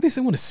Snoop's. Why would they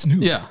send one to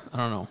Snoop? Yeah, I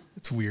don't know.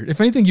 It's weird.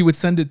 If anything, you would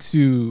send it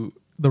to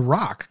The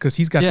Rock because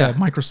he's got that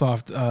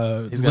Microsoft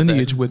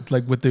lineage with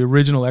the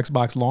original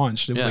Xbox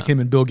launch. It was like him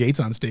and Bill Gates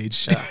on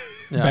stage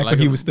back when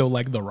he was still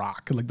like The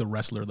Rock, like the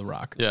wrestler The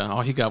Rock. Yeah,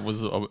 all he got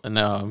was a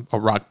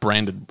Rock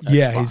branded Xbox.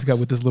 Yeah, he's got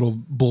with this little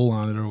bull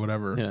on it or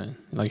whatever. Yeah,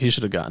 like he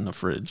should have gotten a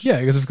fridge. Yeah,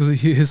 because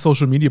his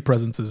social media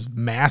presence is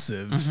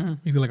massive.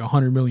 He's got like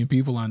 100 million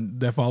people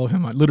that follow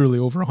him. Literally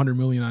over 100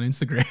 million on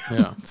Instagram.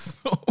 Yeah.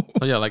 So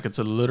yeah, like it's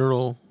a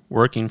literal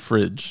working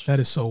fridge.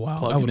 that is so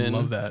wild. I would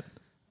love that.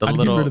 I'd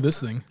get rid of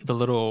this thing. The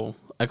little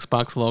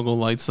Xbox logo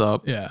lights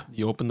up. Yeah.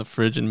 You open the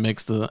fridge and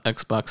makes the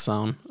Xbox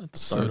sound. It's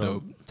So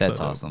dope. That's So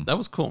dope. awesome. That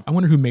was cool. I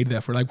wonder who made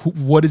that for. Like,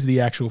 what is the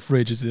actual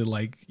fridge? Is it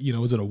like,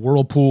 is it a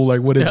Whirlpool?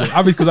 Like, what is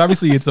it? Because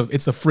obviously it's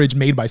a fridge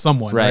made by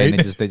someone, right? And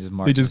they just they just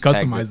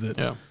customized it.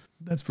 Yeah.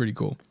 That's pretty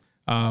cool.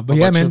 But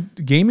yeah, man,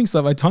 gaming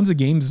stuff. I had tons of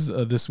games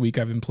this week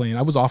I've been playing.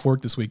 I was off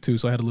work this week too,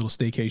 so I had a little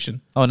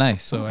staycation. Oh,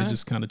 nice. So I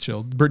just kind of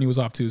chilled. Brittany was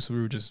off too, so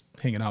we were just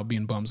hanging out,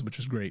 being bums, which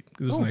was great.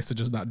 It was nice to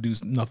just not do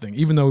nothing.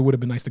 Even though it would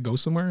have been nice to go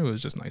somewhere, it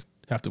was just nice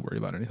to have to worry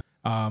about anything.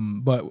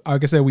 But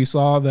like I said, we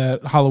saw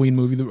that Halloween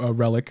movie, the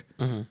Relic.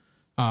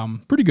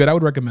 Pretty good. I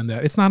would recommend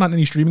that. It's not on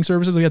any streaming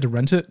services. We had to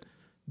rent it,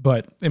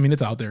 but I mean,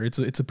 it's out there. It's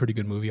a pretty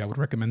good movie. I would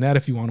recommend that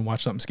if you want to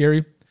watch something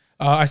scary.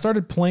 I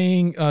started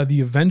playing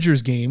the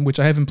Avengers game, which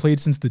I haven't played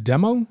since the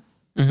demo.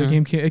 The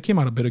game came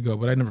out a bit ago,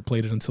 but I never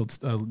played it until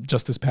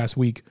just this past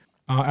week.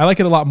 I like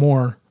it a lot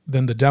more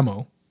than the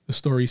demo. The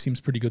story seems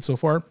pretty good so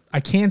far. I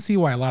can see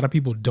why a lot of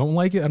people don't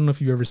like it. I don't know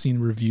if you've ever seen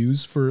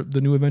reviews for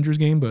the new Avengers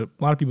game, but a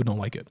lot of people don't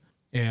like it.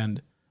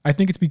 And I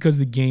think it's because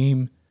the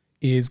game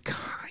is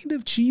kind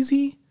of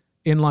cheesy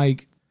and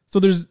like, so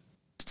there's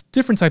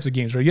different types of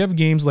games, right? You have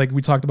games like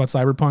we talked about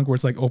Cyberpunk where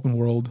it's like open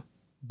world,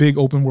 big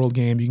open world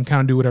game. You can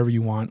kind of do whatever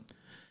you want.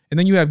 And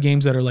then you have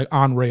games that are like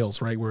on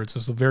rails, right? Where it's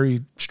just a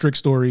very strict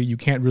story. You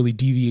can't really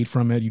deviate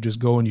from it. You just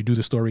go and you do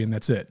the story and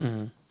that's it.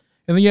 And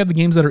then you have the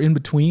games that are in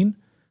between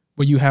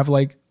where you have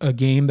like a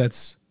game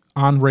that's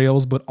on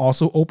rails, but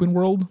also open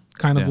world,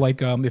 kind of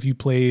like if you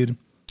played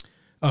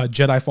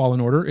Jedi Fallen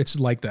Order, it's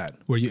like that,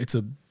 where it's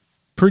a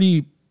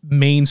pretty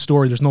main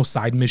story. There's no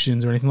side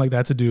missions or anything like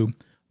that to do.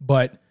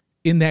 But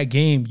in that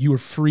game, you are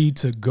free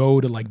to go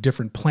to like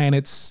different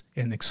planets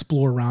and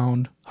explore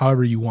around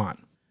however you want.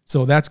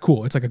 So that's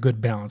cool. It's like a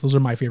good balance. Those are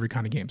my favorite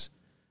kind of games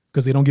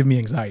because they don't give me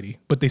anxiety,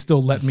 but they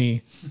still let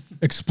me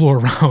explore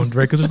around,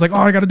 right? Because it's like, oh,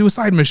 I got to do a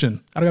side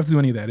mission. I don't have to do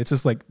any of that. It's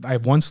just like I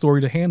have one story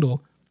to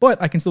handle,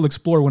 but I can still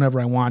explore whenever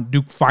I want,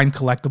 find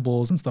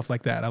collectibles and stuff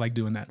like that. I like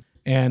doing that.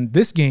 And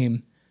this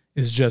game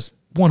is just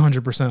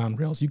 100% on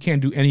rails. You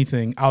can't do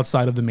anything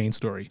outside of the main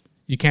story.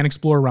 You can't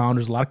explore around.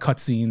 There's a lot of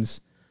cutscenes.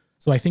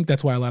 So I think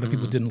that's why a lot of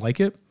people didn't like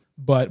it.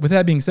 But with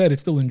that being said,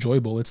 it's still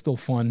enjoyable. It's still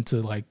fun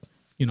to like,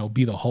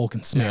 be the Hulk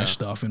and smash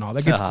stuff and all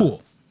that. It's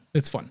cool.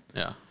 It's fun.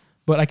 Yeah.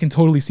 But I can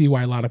totally see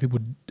why a lot of people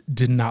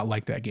did not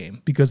like that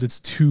game because it's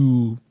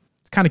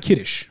kind of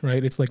kiddish,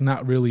 right? It's like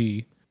not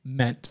really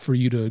meant for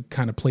you to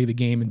kind of play the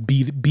game and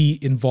be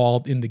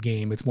involved in the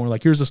game. It's more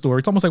like, here's a story.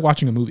 It's almost like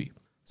watching a movie.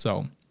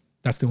 So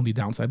that's the only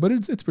downside, but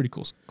it's pretty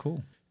cool.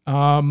 Cool.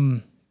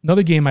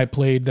 Another game I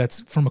played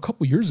that's from a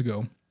couple years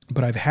ago,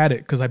 but I've had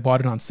it because I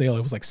bought it on sale.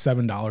 It was like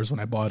 $7 when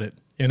I bought it.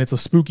 And it's a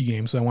spooky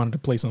game, so I wanted to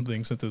play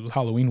something since it was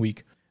Halloween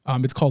week.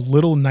 It's called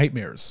Little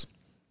Nightmares.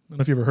 I don't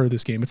know if you ever heard of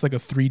this game. It's like a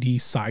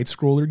 3D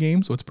side-scroller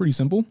game, so it's pretty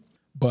simple.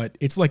 But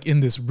it's like in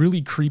this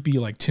really creepy,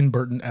 like Tim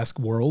Burton-esque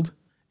world.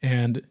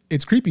 And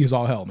it's creepy as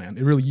all hell, man.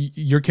 It really,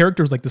 your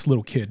character is like this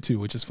little kid too,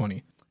 which is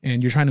funny.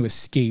 And you're trying to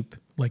escape,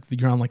 like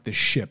you're on like this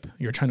ship.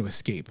 You're trying to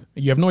escape.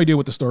 You have no idea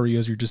what the story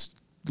is. You're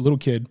just a little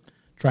kid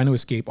trying to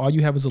escape. All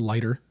you have is a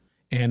lighter,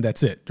 and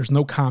that's it. There's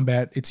no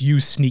combat. It's you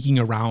sneaking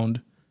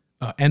around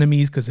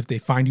enemies, because if they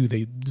find you,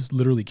 they just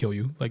literally kill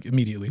you, like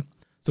immediately.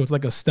 So it's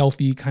like a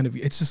stealthy kind of,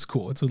 it's just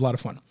cool. It's a lot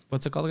of fun.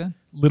 What's it called again?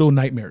 Little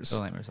Nightmares.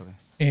 Little Nightmares, okay.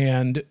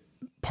 And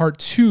part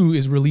 2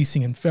 is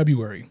releasing in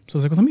February. So I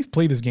was like, well, let me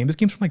play this game. This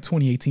game's from like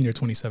 2018 or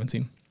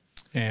 2017.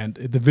 And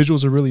the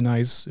visuals are really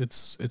nice.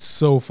 It's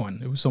so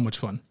fun. It was so much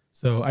fun.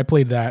 So I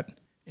played that.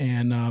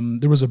 And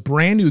there was a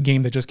brand new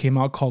game that just came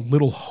out called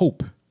Little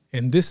Hope.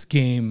 And this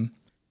game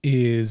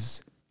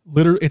is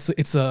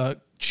it's a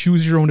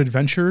choose your own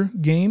adventure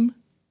game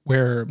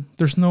where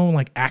there's no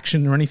like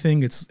action or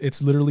anything.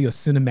 It's literally a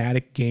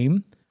cinematic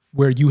game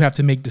where you have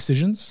to make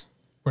decisions,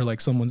 where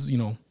like someone's,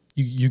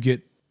 you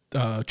get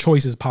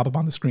choices pop up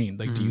on the screen.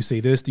 Like, do you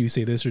say this,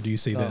 or do you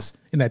say this?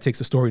 And that takes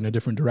the story in a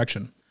different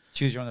direction.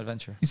 Choose your own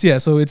adventure. Yeah.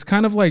 So it's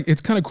kind of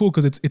cool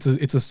because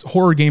it's a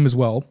horror game as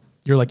well.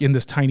 You're like in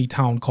this tiny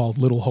town called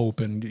Little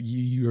Hope, and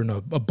you're in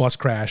a bus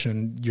crash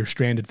and you're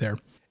stranded there.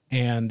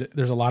 And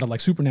there's a lot of like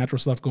supernatural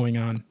stuff going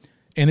on.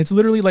 And it's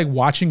literally like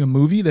watching a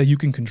movie that you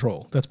can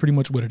control. That's pretty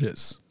much what it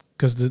is.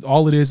 Because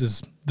all it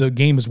is the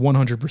game is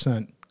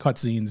 100%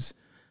 cutscenes,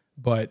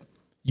 but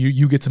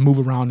you get to move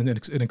around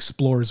and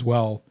explore as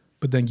well.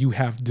 But then you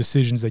have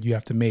decisions that you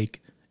have to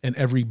make, and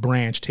every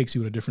branch takes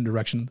you in a different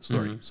direction of the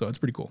story. So it's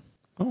pretty cool.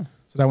 Oh,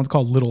 so that one's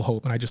called Little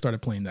Hope, and I just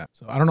started playing that.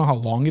 So I don't know how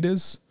long it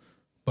is,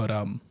 but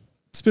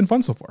it's been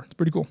fun so far. It's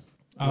pretty cool.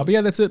 But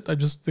yeah, that's it. I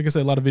just, like I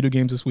said, a lot of video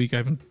games this week. I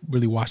haven't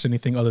really watched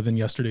anything other than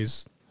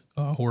yesterday's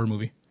horror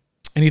movie.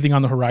 Anything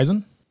on the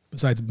horizon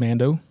besides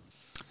Mando?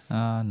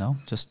 No,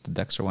 just the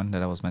Dexter one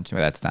that I was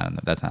mentioning. That's not on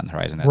the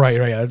horizon. That's Right.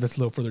 Yeah, that's a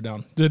little further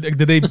down. Did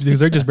they? Because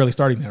they're just barely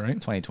starting there, right?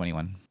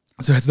 2021.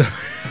 So that's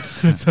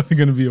definitely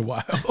going to be a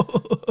while.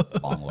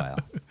 Long while.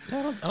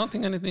 yeah, I don't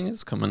think anything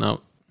is coming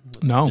out.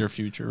 No. In your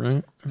future,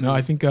 right? No,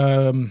 I think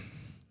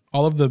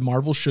all of the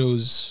Marvel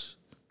shows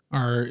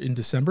are in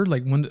December.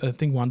 Like I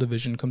think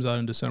WandaVision comes out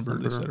in December.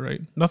 They said,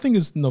 right? Nothing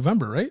is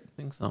November, right? I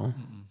think so.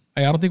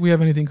 I don't think we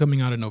have anything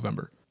coming out in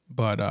November.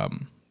 But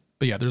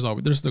yeah, there's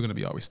still going to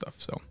be always stuff.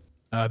 So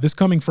this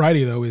coming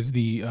Friday though is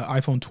the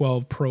iPhone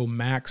 12 Pro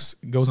Max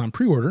goes on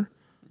pre-order.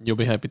 You'll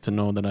be happy to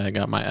know that I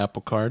got my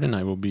Apple Card and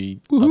I will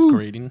be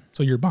upgrading.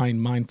 So you're buying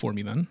mine for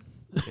me then?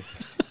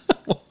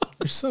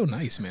 You're so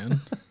nice, man.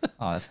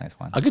 Oh, that's a nice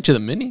one. I'll get you the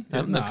mini.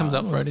 That comes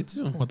out Friday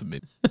too. I want the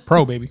mid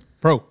Pro, baby.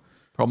 Pro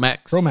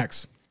Max. Pro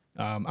Max.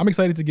 I'm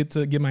excited to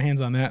get my hands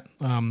on that.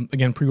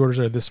 Again, pre-orders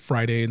are this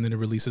Friday, and then it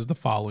releases the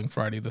following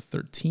Friday, the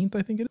 13th,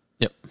 I think it is.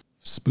 Yep.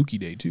 Spooky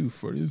day too,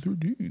 Friday the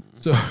 13th.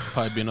 So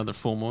probably be another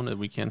full moon that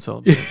we can't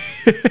celebrate.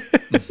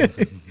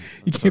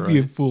 You can't be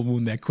a full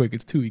moon that quick.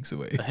 It's 2 weeks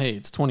away. Hey,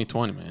 it's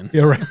 2020, man.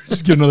 Yeah, right.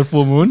 Just get another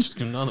full moon. Just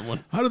get another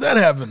one. How did that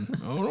happen?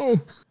 I don't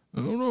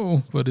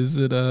know. But is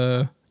it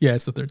yeah,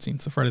 it's the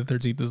 13th. So Friday the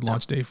 13th is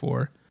launch day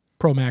for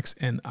Pro Max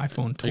and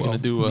iPhone 12. Are you gonna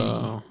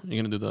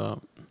do the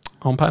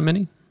HomePod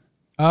mini?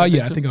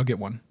 Yeah, I think I'll get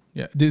one.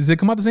 Yeah. Does it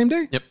come out the same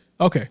day? Yep.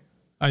 Okay.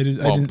 I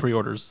didn't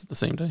pre-orders the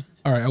same day.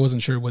 All right, I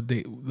wasn't sure what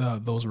date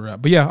those were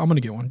at. But yeah, I'm going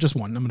to get one. Just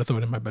one. I'm going to throw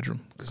it in my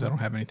bedroom because I don't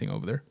have anything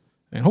over there.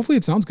 And hopefully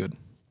it sounds good.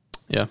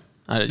 Yeah.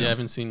 I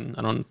haven't seen,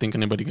 I don't think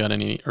anybody got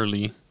any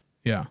early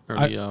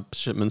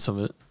shipments of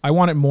it. I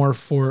want it more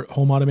for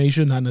home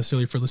automation, not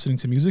necessarily for listening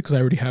to music, because I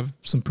already have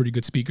some pretty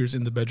good speakers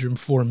in the bedroom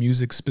for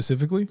music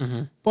specifically.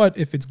 Mm-hmm. But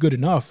if it's good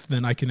enough,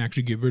 then I can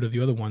actually get rid of the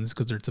other ones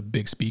because it's a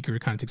big speaker.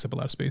 It kind of takes up a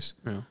lot of space.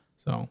 Yeah.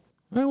 So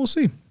we'll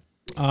see.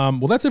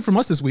 Well, that's it from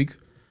us this week.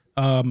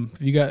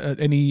 If you got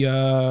any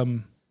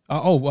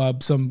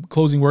some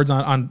closing words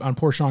on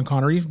poor Sean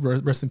Connery,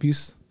 rest in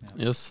peace.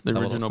 Yes, the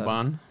original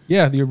Bond.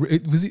 Yeah,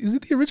 is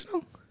it the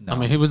original? No, I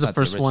mean, he was the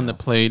first one that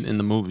played in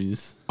the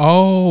movies.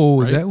 Oh,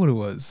 right? Is that what it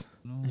was?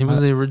 He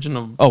was the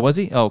original. Oh, was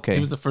he? Oh, okay. He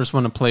was the first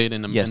one to play it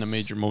in a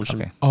major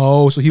motion. Okay.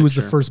 Oh, so he was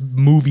the first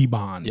movie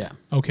Bond. Yeah.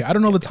 Okay, I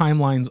don't know the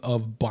timelines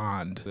of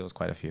Bond. There was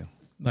quite a few.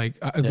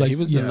 He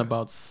was in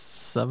about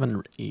 7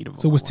 or 8 of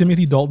them. So was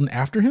Timothy Dalton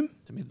after him?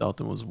 Timothy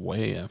Dalton was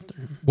way after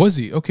him. Was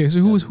he? Okay, so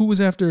who was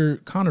after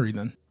Connery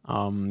then?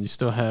 You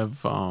still have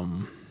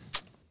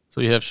so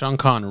you have Sean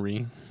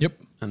Connery. Yep.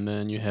 And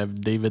then you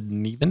have David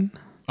Niven.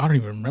 I don't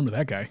even remember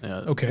that guy. Yeah.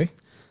 Okay.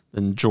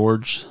 Then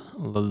George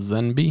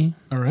Lazenby.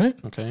 All right.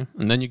 Okay.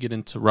 And then you get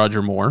into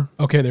Roger Moore.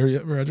 Okay,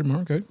 Roger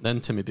Moore. Okay. Then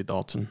Timothy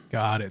Dalton.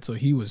 Got it. So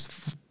he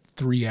was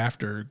 3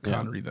 after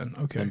Connery then.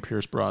 Okay. And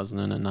Pierce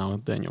Brosnan and now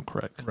Daniel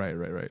Craig.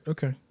 Right.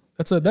 Okay.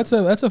 That's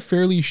a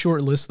fairly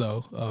short list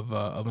though of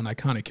an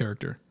iconic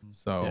character.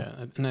 So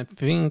yeah, and I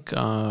think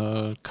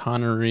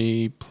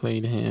Connery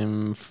played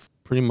him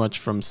pretty much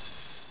from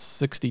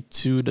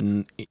 62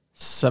 to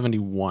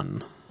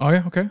 71. Oh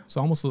yeah, okay.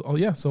 So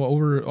so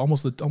over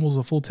almost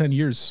a full 10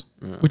 years,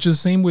 which is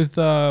the same with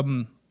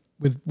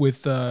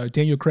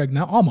Daniel Craig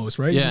now, almost,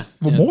 right? Yeah.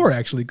 Well, more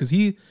actually, because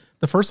the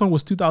first one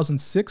was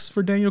 2006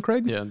 for Daniel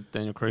Craig. Yeah,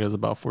 Daniel Craig has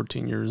about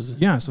 14 years.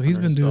 Yeah, so he's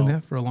been doing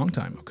that for a long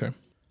time. Okay.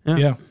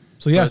 Yeah.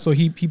 So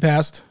he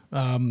passed.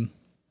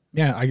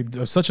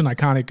 Such an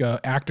iconic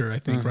actor, I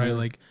think, right?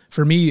 Like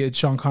for me,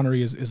 Sean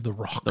Connery is The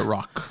Rock. The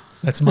Rock.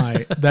 That's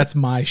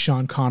my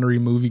Sean Connery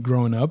movie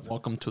growing up.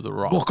 Welcome to the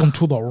Rock. Welcome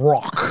to the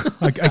Rock.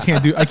 Like I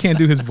can't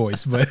do his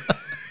voice, but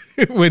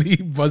when he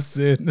busts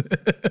in,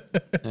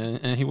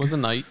 and he was a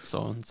knight,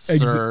 so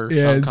Sir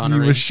Sean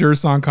Connery. He was Sir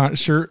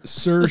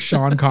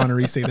Sean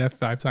Connery. Say that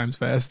 5 times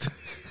fast.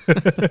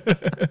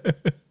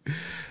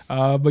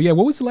 But yeah,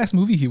 what was the last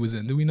movie he was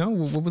in? Do we know?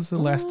 What was the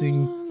last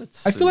thing?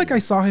 I feel like I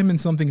saw him in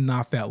something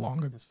not that long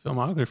ago. His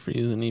filmography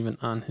isn't even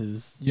on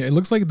his... Yeah, it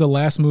looks like the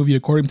last movie,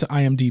 according to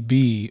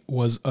IMDb,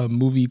 was a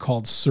movie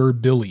called Sir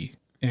Billy.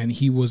 And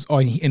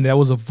and that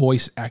was a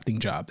voice acting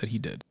job that he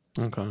did.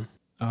 Okay.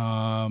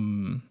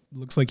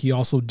 Looks like he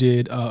also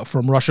did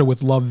From Russia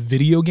with Love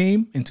video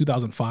game in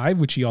 2005,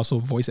 which he also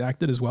voice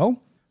acted as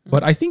well.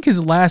 But I think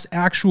his last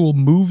actual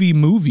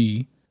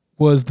movie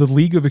was The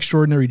League of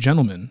Extraordinary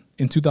Gentlemen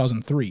in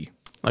 2003.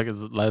 Like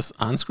his last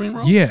on-screen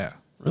role? Yeah.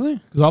 Really?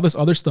 Because all this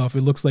other stuff,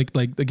 it looks like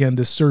again,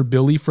 this Sir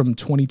Billy from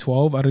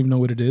 2012. I don't even know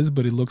what it is,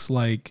 but it looks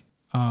like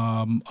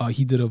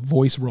he did a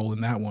voice role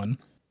in that one.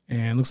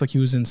 And it looks like he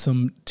was in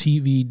some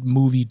TV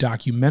movie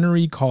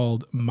documentary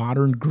called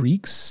Modern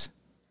Greeks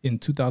in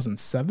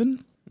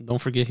 2007. Don't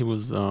forget he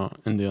was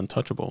in The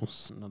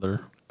Untouchables,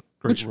 another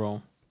great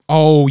role.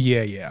 Oh,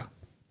 yeah.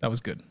 That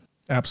was good.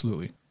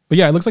 Absolutely. But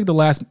yeah, it looks like the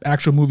last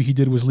actual movie he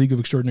did was League of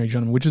Extraordinary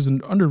Gentlemen, which is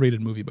an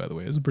underrated movie, by the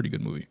way. It's a pretty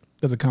good movie.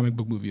 That's a comic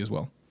book movie as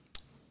well,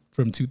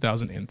 from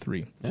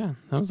 2003. Yeah,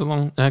 that was a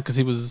long. Because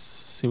he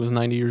was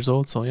 90 years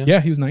old. So yeah. Yeah,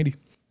 he was 90.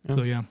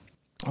 Yeah.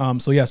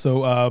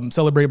 So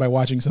celebrate by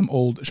watching some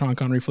old Sean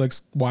Connery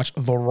flicks. Watch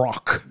The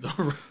Rock.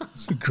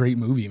 It's a great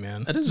movie,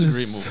 man. That is a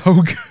great movie.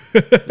 So good.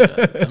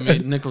 Yeah, I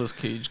mean, Nicolas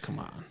Cage. Come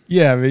on.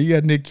 Yeah, man, you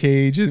got Nick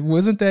Cage.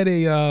 Wasn't that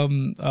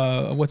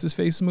a what's his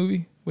face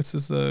movie? What's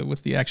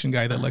the action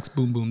guy that likes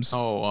boom booms?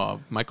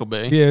 Michael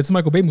Bay. Yeah, it's a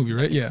Michael Bay movie,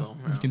 right? Yeah. So,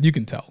 yeah. You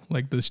can tell.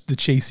 Like the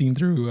chase scene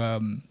through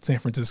San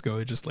Francisco,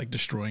 they're just like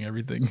destroying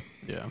everything.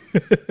 Yeah.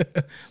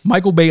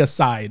 Michael Bay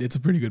aside, it's a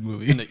pretty good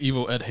movie. And the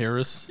evil Ed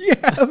Harris.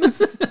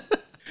 Yes.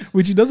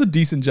 Which he does a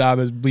decent job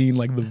as being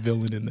like the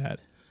villain in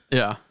that.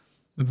 Yeah.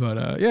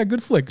 But yeah,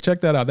 good flick.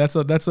 Check that out. That's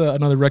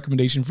another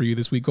recommendation for you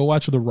this week. Go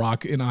watch The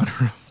Rock in honor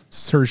of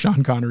Sir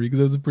Sean Connery because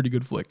it was a pretty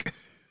good flick.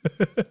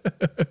 All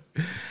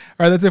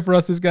right, that's it for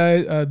us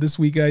this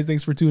week, guys.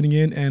 Thanks for tuning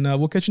in, and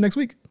we'll catch you next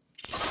week.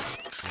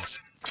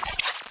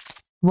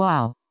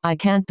 Wow, I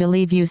can't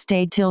believe you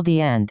stayed till the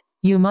end.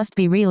 You must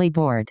be really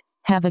bored.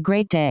 Have a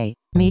great day,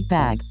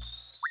 meatbag.